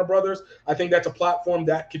fan of Warner Brothers, I think that's a platform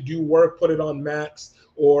that could do work, put it on Max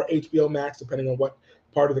or HBO Max, depending on what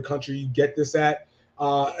part of the country you get this at.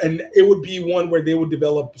 And it would be one where they would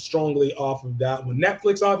develop strongly off of that one.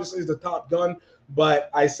 Netflix obviously is the top gun, but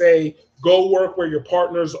I say go work where your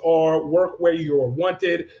partners are, work where you are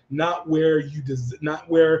wanted, not where you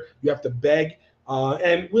have to beg.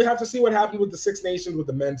 And we'll have to see what happens with the Six Nations with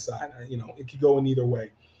the men's side. It could go in either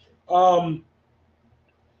way.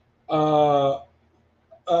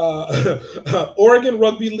 Oregon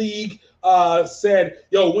Rugby League said,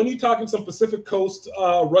 yo, when you talking some Pacific Coast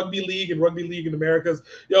Rugby League and Rugby League in Americas,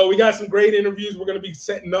 yo, we got some great interviews. We're going to be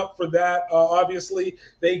setting up for that. Obviously,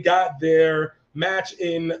 they got their match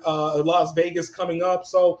in Las Vegas coming up.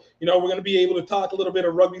 So, we're going to be able to talk a little bit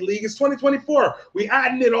of rugby league. It's 2024. We're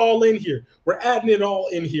adding it all in here. We're adding it all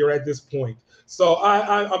in here at this point. So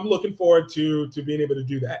I'm looking forward to being able to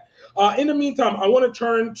do that. In the meantime, I want to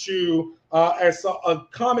turn to a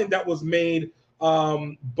comment that was made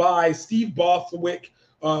by Steve Borthwick,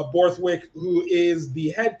 who is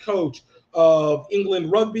the head coach of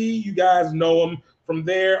England Rugby. You guys know him from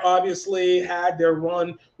there. Obviously, had their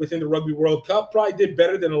run within the Rugby World Cup. Probably did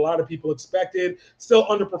better than a lot of people expected. Still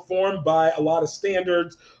underperformed by a lot of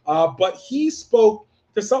standards. But he spoke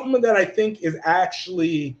to something that I think is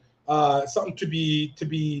actually something to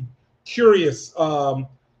be curious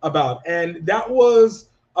about, and that was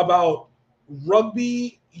about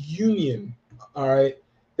rugby union. All right,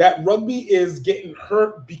 that rugby is getting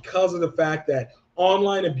hurt because of the fact that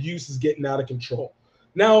online abuse is getting out of control.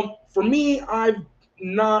 Now, for me, I'm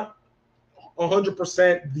not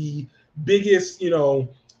 100% the biggest,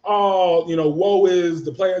 oh, woe is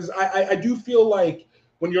the players. I do feel like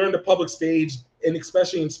when you're in the public stage, and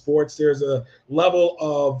especially in sports, there's a level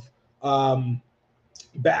of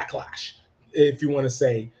backlash, if you want to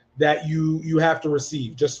say, that you have to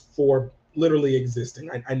receive just for literally existing.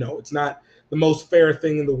 I know it's not the most fair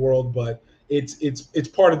thing in the world, but it's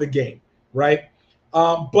part of the game, right?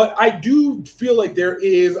 But I do feel like there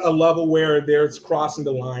is a level where there's crossing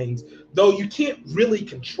the lines, though you can't really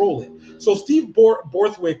control it. So Steve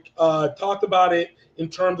Borthwick talked about it in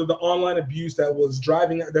terms of the online abuse that's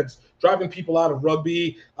driving people out of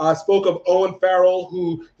rugby. Spoke of Owen Farrell,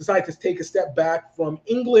 who decided to take a step back from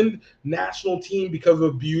England national team because of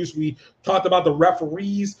abuse. We talked about the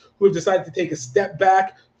referees who have decided to take a step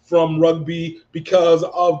back from rugby because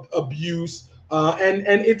of abuse. And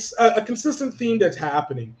it's a consistent theme that's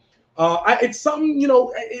happening. It's something,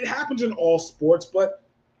 it happens in all sports, but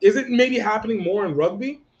is it maybe happening more in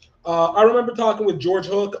rugby? I remember talking with George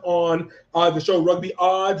Hook on the show Rugby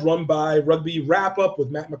Odds, run by Rugby Wrap Up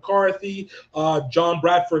with Matt McCarthy, John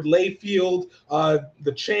Bradford Layfield,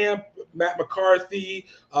 the champ, Matt McCarthy,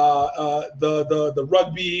 the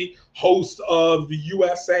rugby host of the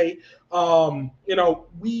USA.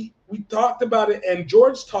 We talked about it, and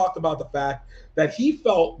George talked about the fact that he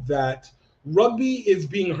felt that rugby is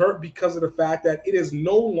being hurt because of the fact that it is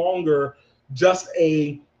no longer just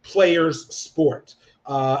a player's sport.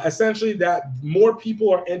 Essentially, that more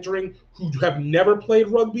people are entering who have never played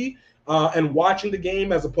rugby and watching the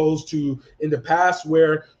game, as opposed to in the past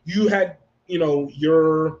where you had,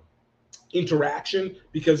 your interaction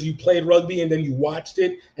because you played rugby and then you watched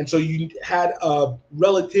it, and so you had a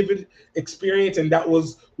relative experience, and that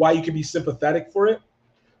was why you could be sympathetic for it.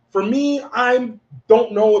 For me, I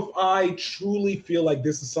don't know if I truly feel like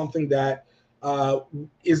this is something that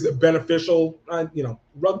is beneficial.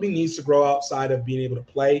 Rugby needs to grow outside of being able to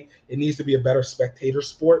play. It needs to be a better spectator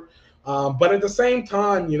sport. But at the same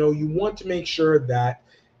time, you want to make sure that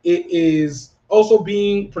it is also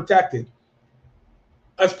being protected.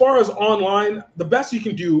 As far as online, the best you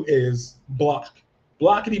can do is block.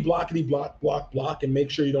 Blockity, block, and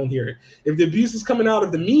make sure you don't hear it. If the abuse is coming out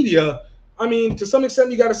of the media, to some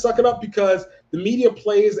extent, you got to suck it up because the media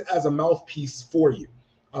plays as a mouthpiece for you.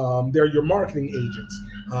 They're your marketing agents,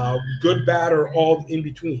 good, bad, or all in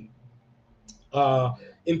between.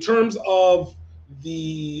 In terms of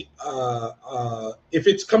the if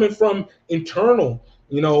it's coming from internal,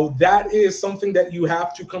 that is something that you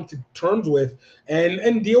have to come to terms with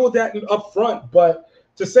and deal with that up front. But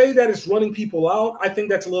to say that it's running people out, I think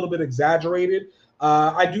that's a little bit exaggerated.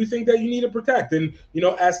 I do think that you need to protect. And,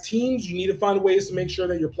 as teams, you need to find ways to make sure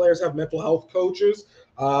that your players have mental health coaches.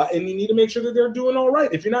 And you need to make sure that they're doing all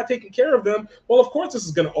right. If you're not taking care of them, well, of course, this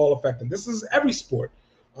is going to all affect them. This is every sport.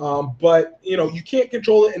 But, you can't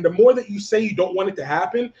control it. And the more that you say you don't want it to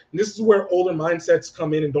happen, and this is where older mindsets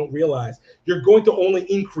come in and don't realize, you're going to only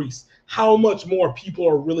increase how much more people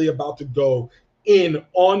are really about to go in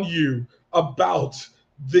on you about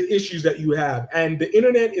the issues that you have. And the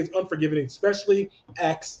internet is unforgiving, especially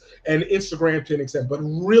X and Instagram to an extent, but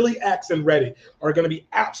really X and Reddit are going to be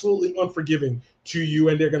absolutely unforgiving to you,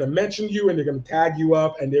 and they're going to mention you and they're going to tag you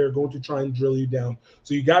up and they're going to try and drill you down.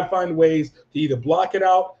 So you got to find ways to either block it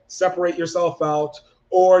out, separate yourself out,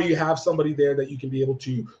 or you have somebody there that you can be able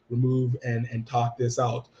to remove and talk this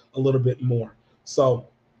out a little bit more. So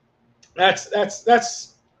that's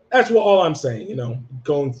what all I'm saying,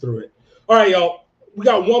 going through it. All right, y'all. We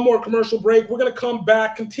got one more commercial break. We're going to come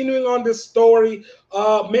back, continuing on this story.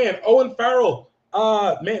 Owen Farrell,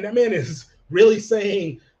 that man is really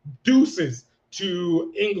saying deuces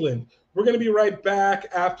to England. We're going to be right back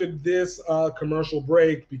after this commercial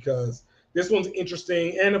break because this one's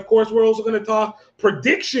interesting. And, of course, we're also going to talk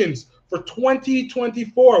predictions for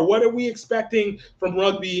 2024. What are we expecting from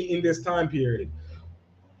rugby in this time period?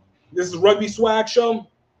 This is Rugby Swag Show.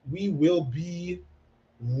 We will be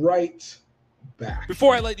right back.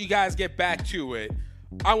 Before I let you guys get back to it,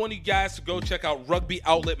 I want you guys to go check out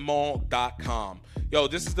rugbyoutletmall.com. Yo,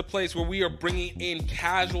 this is the place where we are bringing in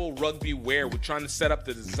casual rugby wear. We're trying to set up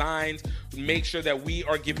the designs, make sure that we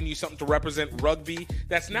are giving you something to represent rugby.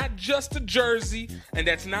 That's not just a jersey, and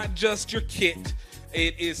that's not just your kit.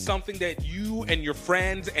 It is something that you and your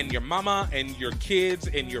friends and your mama and your kids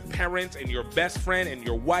and your parents and your best friend and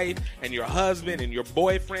your wife and your husband and your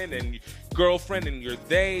boyfriend and girlfriend and your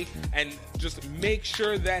they, and just make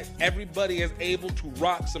sure that everybody is able to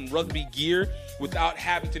rock some rugby gear without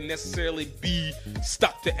having to necessarily be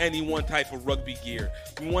stuck to any one type of rugby gear.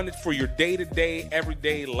 We want it for your day-to-day,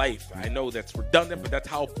 everyday life. I know that's redundant, but that's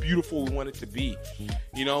how beautiful we want it to be.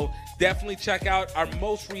 You know, definitely check out our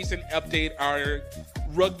most recent update, our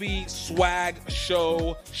Rugby Swag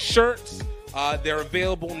Show shirts. They're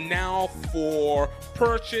available now for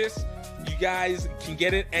purchase. You guys can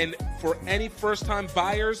get it, and for any first-time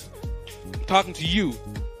buyers, I'm talking to you,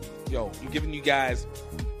 yo, I'm giving you guys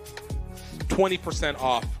 20%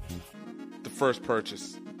 off the first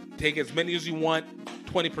purchase. Take as many as you want,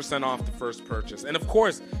 20% off the first purchase. And of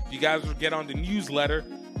course, if you guys get on the newsletter,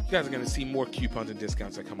 you guys are going to see more coupons and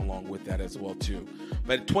discounts that come along with that as well too.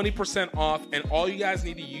 But 20% off, and all you guys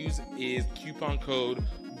need to use is coupon code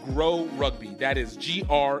GROWRUGBY. That is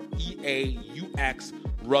GREAUX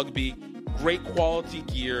Rugby. Great quality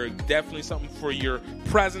gear, definitely something for your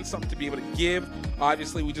present, something to be able to give.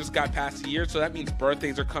 Obviously, we just got past the year, so that means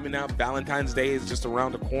birthdays are coming out. Valentine's Day is just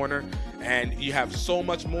around the corner, and you have so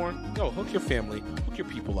much more. Yo, hook your family, hook your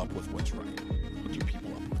people up with what's right. Hook your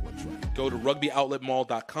people up with what's right. Go to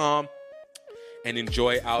rugbyoutletmall.com and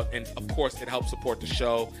enjoy out, and of course, it helps support the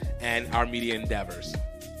show and our media endeavors.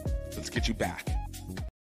 Let's get you back.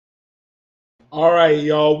 All right,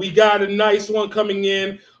 y'all. We got a nice one coming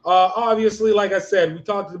in. Obviously, like I said, we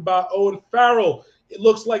talked about Owen Farrell. It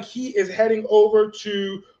looks like he is heading over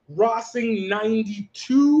to Racing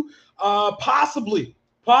 92, possibly.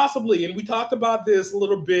 And we talked about this a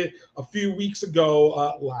little bit a few weeks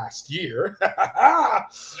ago, last year,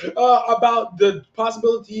 about the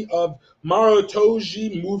possibility of Mauro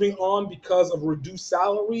Toji moving on because of reduced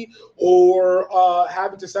salary, or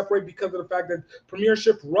having to separate because of the fact that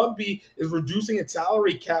Premiership Rugby is reducing its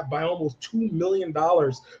salary cap by almost $2 million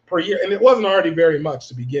per year. And it wasn't already very much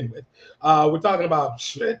to begin with. We're talking about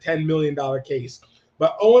a $10 million case.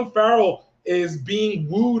 But Owen Farrell is being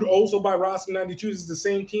wooed also by Racing 92. This is the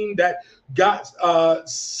same team that got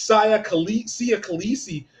Sia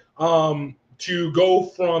Khaleesi to go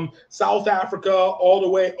from South Africa all the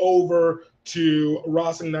way over to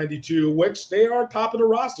Racing 92, which they are top of the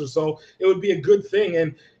roster. So it would be a good thing.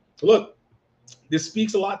 And look, this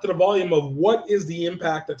speaks a lot to the volume of what is the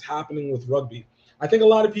impact that's happening with rugby. I think a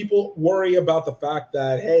lot of people worry about the fact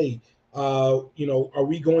that, hey, are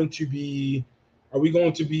we going to be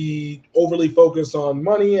overly focused on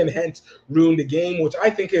money and hence ruin the game, which I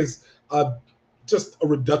think is just a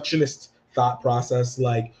reductionist thought process.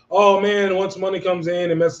 Like, oh man, once money comes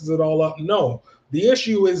in, it messes it all up. No, the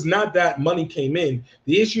issue is not that money came in.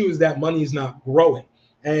 The issue is that money is not growing,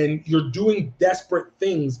 and you're doing desperate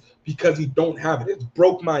things because you don't have it. It's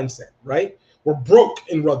broke mindset, right? We're broke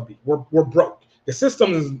in rugby. We're broke. The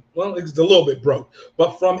system is, well, it's a little bit broke,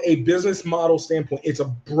 but from a business model standpoint, it's a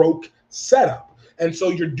broke setup. And so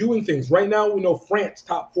you're doing things. Right now, we know France,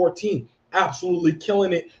 top 14, absolutely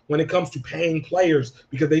killing it when it comes to paying players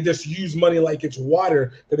because they just use money like it's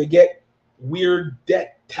water, that they get weird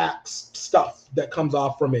debt tax stuff that comes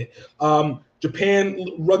off from it. Japan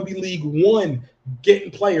Rugby League 1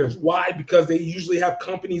 getting players. Why? Because they usually have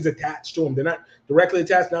companies attached to them. They're not directly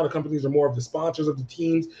attached. Now the companies are more of the sponsors of the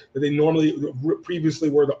teams that they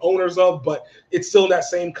previously were the owners of, but it's still that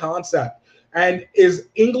same concept. And is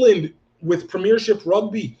England with Premiership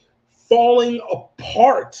Rugby falling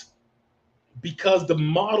apart because the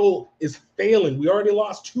model is failing? We already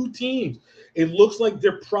lost 2 teams. It looks like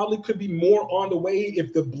there probably could be more on the way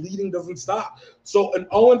if the bleeding doesn't stop. So an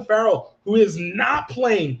Owen Farrell, who is not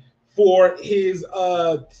playing for his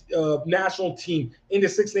national team in the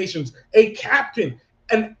Six Nations, a captain,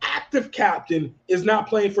 an active captain, is not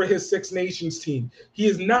playing for his Six Nations team. He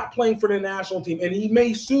is not playing for the national team, and he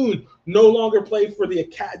may soon no longer play for the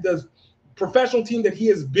professional team that he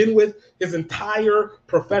has been with his entire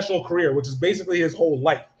professional career, which is basically his whole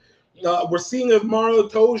life. We're seeing a Mauro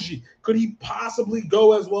Toji. Could he possibly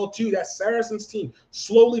go as well too? That Saracens team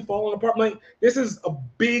slowly falling apart. Like, this is a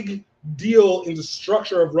big deal in the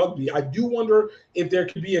structure of rugby. I do wonder if there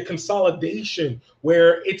could be a consolidation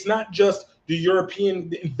where it's not just the European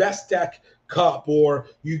Investec Cup, or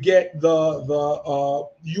you get the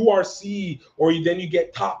URC, or then you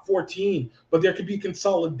get top 14, but there could be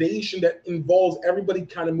consolidation that involves everybody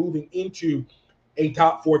kind of moving into a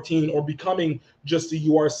top 14 or becoming just a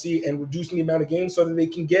URC and reducing the amount of games so that they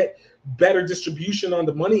can get better distribution on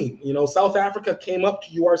the money. You know, South Africa came up to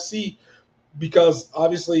URC because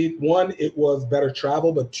obviously, 1, it was better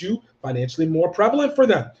travel, but 2, financially more prevalent for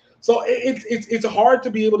them. So it's hard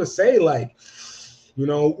to be able to say, like, you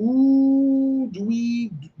know, ooh, do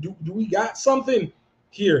we got something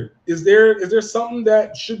here? Is there something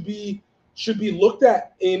that should be should be looked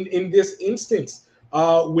at in this instance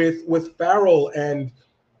with Farrell, and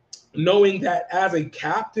knowing that as a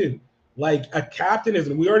captain, like a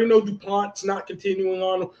captainism, we already know DuPont's not continuing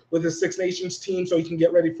on with the Six Nations team so he can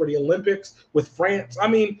get ready for the Olympics with France. I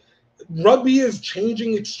mean, rugby is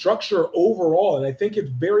changing its structure overall, and I think it's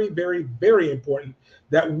very, very, very important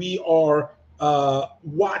that we are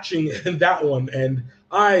watching that one. And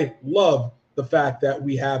I love the fact that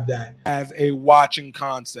we have that as a watching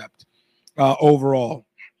concept overall.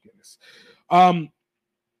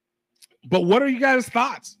 But what are you guys'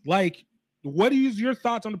 thoughts? Like, what is your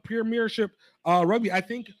thoughts on the Premiership rugby? I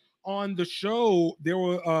think on the show there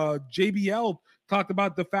were JBL talked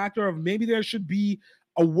about the factor of maybe there should be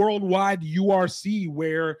a worldwide URC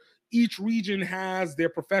where each region has their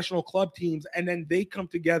professional club teams and then they come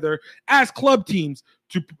together as club teams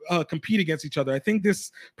to compete against each other. I think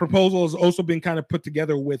this proposal has also been kind of put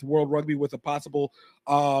together with World Rugby with a possible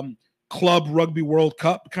Club Rugby World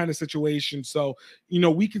Cup kind of situation. So,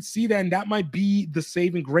 we could see that, and that might be the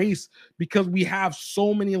saving grace because we have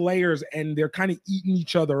so many layers and they're kind of eating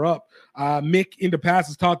each other up. Mick in the past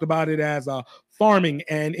has talked about it as farming,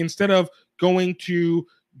 and instead of going to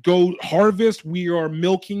go harvest, we are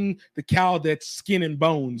milking the cow that's skin and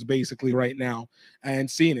bones basically right now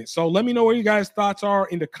and seeing it. So let me know what you guys' thoughts are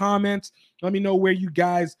in the comments. Let me know where you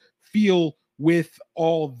guys feel with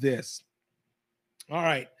all this. All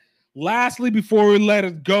right. Lastly, before we let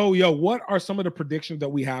it go, what are some of the predictions that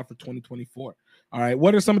we have for 2024? All right,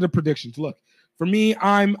 what are some of the predictions? Look, for me,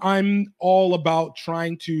 I'm all about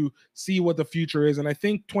trying to see what the future is, and I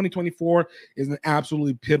think 2024 is an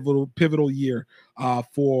absolutely pivotal year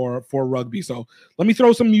for rugby. So let me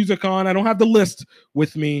throw some music on. I don't have the list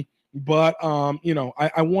with me, but I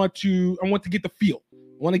want to get the feel.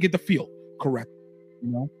 I want to get the feel correct.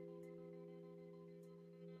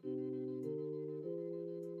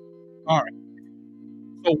 All right.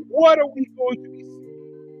 So what are we going to be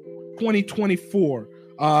seeing 2024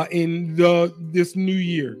 in this new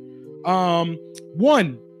year?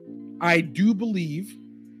 One, I do believe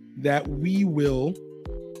that we will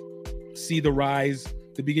see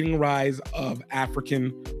the beginning rise of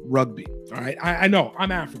African rugby. All right. I know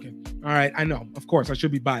I'm African. All right. I know. Of course, I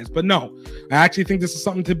should be biased, but no, I actually think this is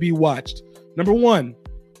something to be watched. Number one,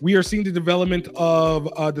 we are seeing the development of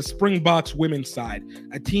the Springboks women's side,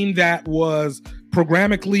 a team that was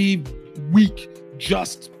programmatically weak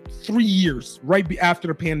just 3 years right after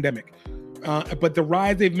the pandemic. But the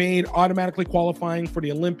rise they've made, automatically qualifying for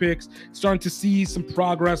the Olympics, starting to see some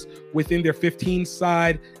progress within their 15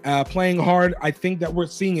 side, playing hard. I think that we're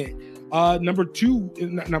seeing it. Number two,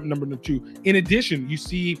 in addition, you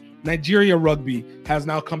see Nigeria rugby has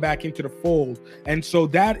now come back into the fold. And so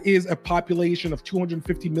that is a population of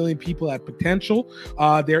 250 million people at potential.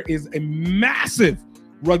 There is a massive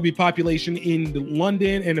rugby population in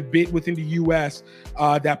London and a bit within the US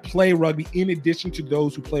that play rugby in addition to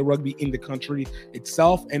those who play rugby in the country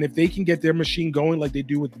itself. And if they can get their machine going like they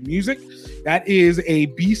do with the music, that is a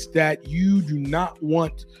beast that you do not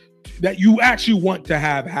want, that you actually want to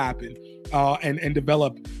have happen and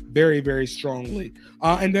develop very, very strongly.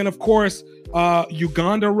 And then, of course,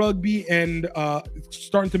 Uganda rugby and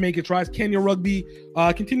starting to make its rise. Kenya rugby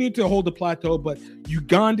continuing to hold the plateau, but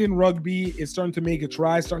Ugandan rugby is starting to make its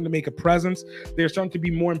rise, starting to make a presence. They're starting to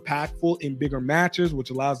be more impactful in bigger matches, which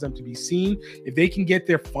allows them to be seen. If they can get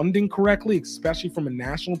their funding correctly, especially from a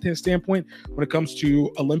national standpoint, when it comes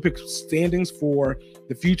to Olympic standings for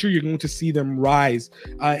the future, you're going to see them rise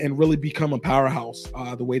and really become a powerhouse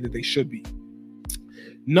the way that they should be.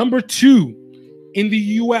 Number two, in the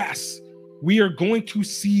U.S., we are going to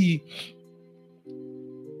see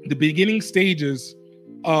the beginning stages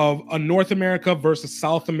of a North America versus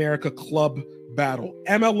South America club battle.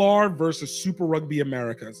 MLR versus Super Rugby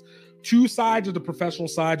Americas. Two sides of the professional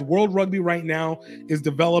side. World Rugby right now is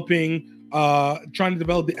developing, trying to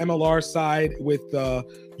develop the MLR side with the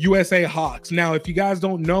USA Hawks. Now, if you guys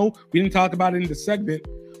don't know, we didn't talk about it in the segment,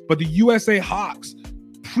 but the USA Hawks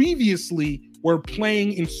previously were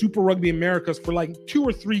playing in Super Rugby Americas for like 2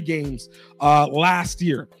 or 3 games last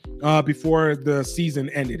year before the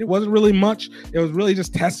season ended. It wasn't really much. It was really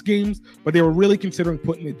just test games, but they were really considering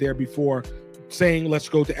putting it there before saying, let's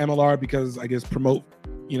go to MLR because I guess promote,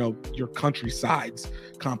 your country side's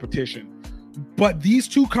competition. But these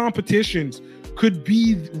two competitions could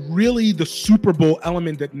be really the Super Bowl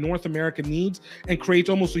element that North America needs and creates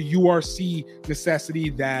almost a URC necessity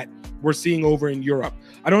that we're seeing over in Europe.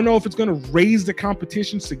 I don't know if it's going to raise the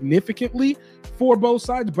competition significantly for both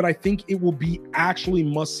sides, but I think it will be actually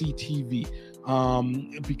must-see TV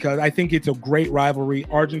because I think it's a great rivalry.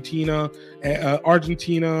 Argentina,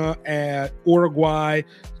 Uruguay,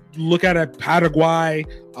 look at Paraguay,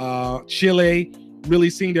 Chile, really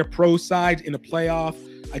seeing their pro sides in the playoff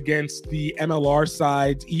against the MLR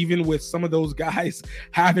sides, even with some of those guys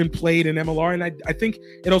haven't played in MLR. And I think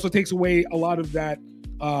it also takes away a lot of that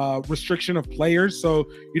restriction of players. So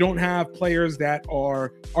you don't have players that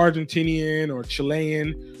are Argentinian or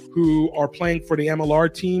Chilean who are playing for the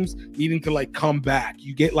MLR teams needing to like come back.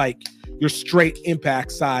 You get like your straight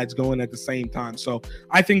impact sides going at the same time. So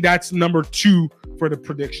I think that's number 2 for the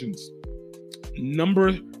predictions.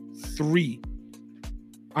 Number 3,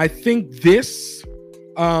 I think this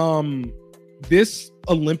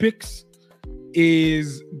Olympics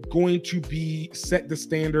is going to be set the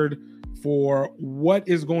standard for what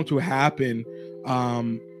is going to happen.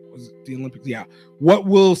 Was it the Olympics? Yeah. What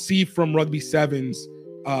we'll see from Rugby Sevens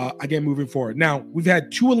again moving forward. Now, we've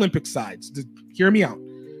had 2 Olympic sides. Hear me out.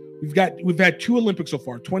 We've had 2 Olympics so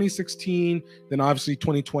far, 2016, then obviously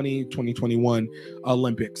 2020, 2021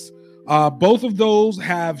 Olympics. Both of those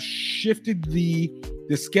have shifted the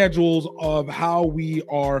schedules of how we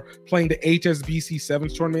are playing the HSBC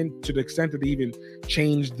Sevens tournament to the extent that they even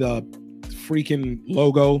changed the freaking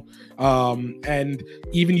logo, and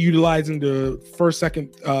even utilizing the first,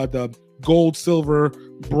 second, the gold, silver,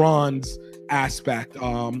 bronze aspect,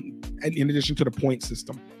 and in addition to the point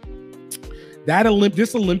system.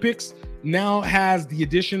 This Olympics now has the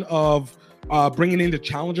addition of bringing in the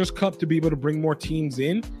Challengers Cup to be able to bring more teams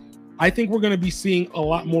in. I think we're going to be seeing a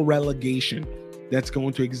lot more relegation that's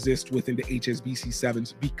going to exist within the HSBC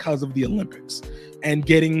Sevens because of the Olympics and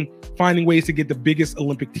finding ways to get the biggest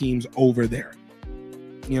Olympic teams over there.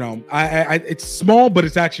 You know, it's small, but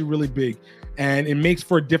it's actually really big, and it makes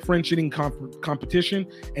for differentiating competition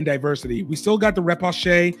and diversity. We still got the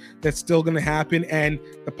repêché that's still going to happen, and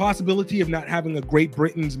the possibility of not having a Great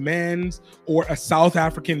Britain's men's or a South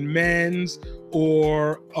African men's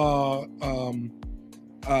or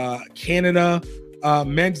Canada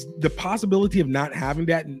men's, the possibility of not having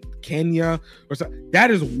that in Kenya or something,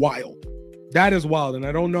 that is wild. That is wild. And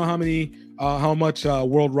I don't know how much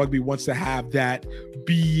World Rugby wants to have that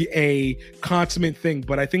be a consummate thing,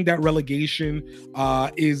 but I think that relegation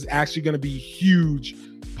is actually going to be a huge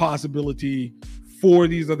possibility for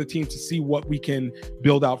these other teams to see what we can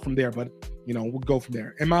build out from there. But, you know, we'll go from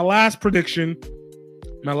there. And my last prediction,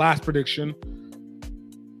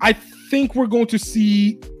 I think we're going to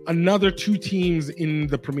see another 2 teams in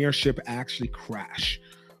the Premiership actually crash.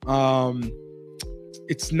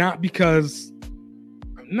 It's not because,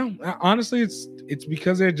 no, honestly, it's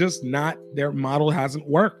because they're just not, their model hasn't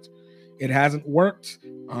worked. It hasn't worked.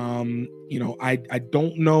 You know, I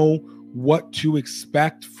don't know what to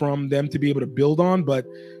expect from them to be able to build on, but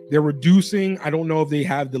they're reducing. I don't know if they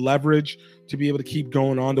have the leverage to be able to keep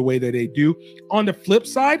going on the way that they do. On the flip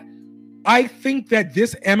side, I think that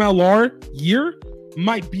this MLR year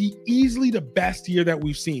might be easily the best year that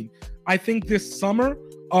we've seen. I think this summer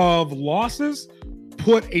of losses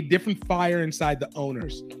put a different fire inside the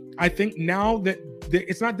owners. I think now that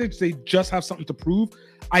it's not that they just have something to prove.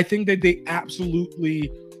 I think that they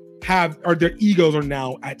absolutely have, or their egos are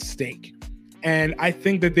now at stake. And I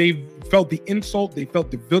think that they've felt the insult, they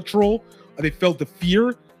felt the vitriol, they felt the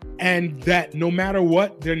fear, and that no matter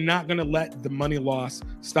what, they're not going to let the money loss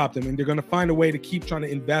stop them. And they're going to find a way to keep trying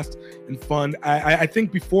to invest and fund. I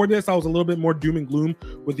think before this, I was a little bit more doom and gloom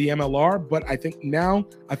with the MLR, but I think now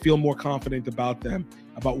I feel more confident about them,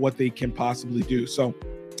 about what they can possibly do. So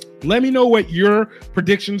let me know what your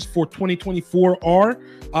predictions for 2024 are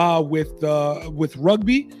with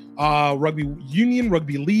rugby. Rugby union,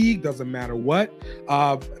 rugby league, doesn't matter what.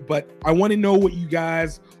 But I want to know what you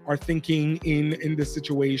guys are thinking in this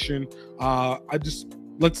situation.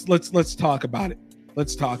 Let's talk about it.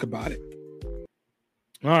 Let's talk about it.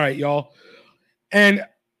 All right, y'all. And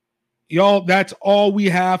y'all, that's all we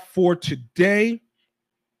have for today.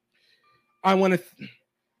 I want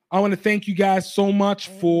to thank you guys so much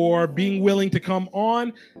for being willing to come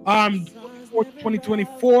on. For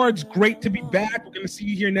 2024, it's great to be back. We're going to see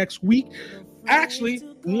you here next week. Actually,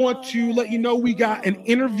 want to let you know we got an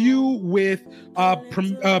interview with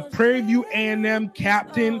Prairie View A&M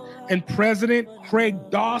captain and president Craig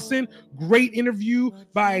Dawson. Great interview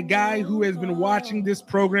by a guy who has been watching this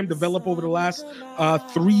program develop over the last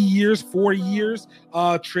 4 years.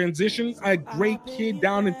 Transition, a great kid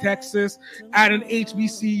down in Texas at an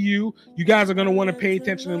HBCU. You guys are going to want to pay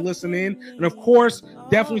attention and listen in. And of course,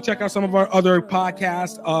 definitely check out some of our other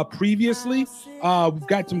podcasts previously. We've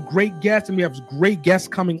got some great guests, and we have great guests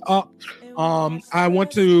coming up. I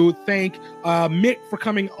want to thank Mick for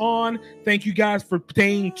coming on. Thank you guys for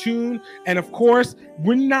staying tuned. And of course,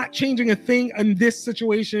 we're not changing a thing in this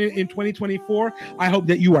situation in 2024. I hope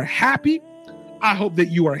that you are happy. I hope that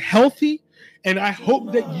you are healthy. And I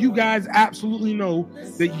hope that you guys absolutely know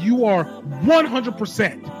that you are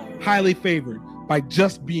 100% highly favored by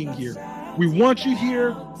just being here. We want you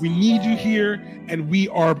here. We need you here. And we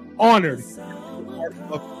are honored to be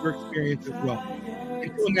part of your experience as well.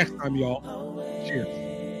 Until next time, y'all. Cheers.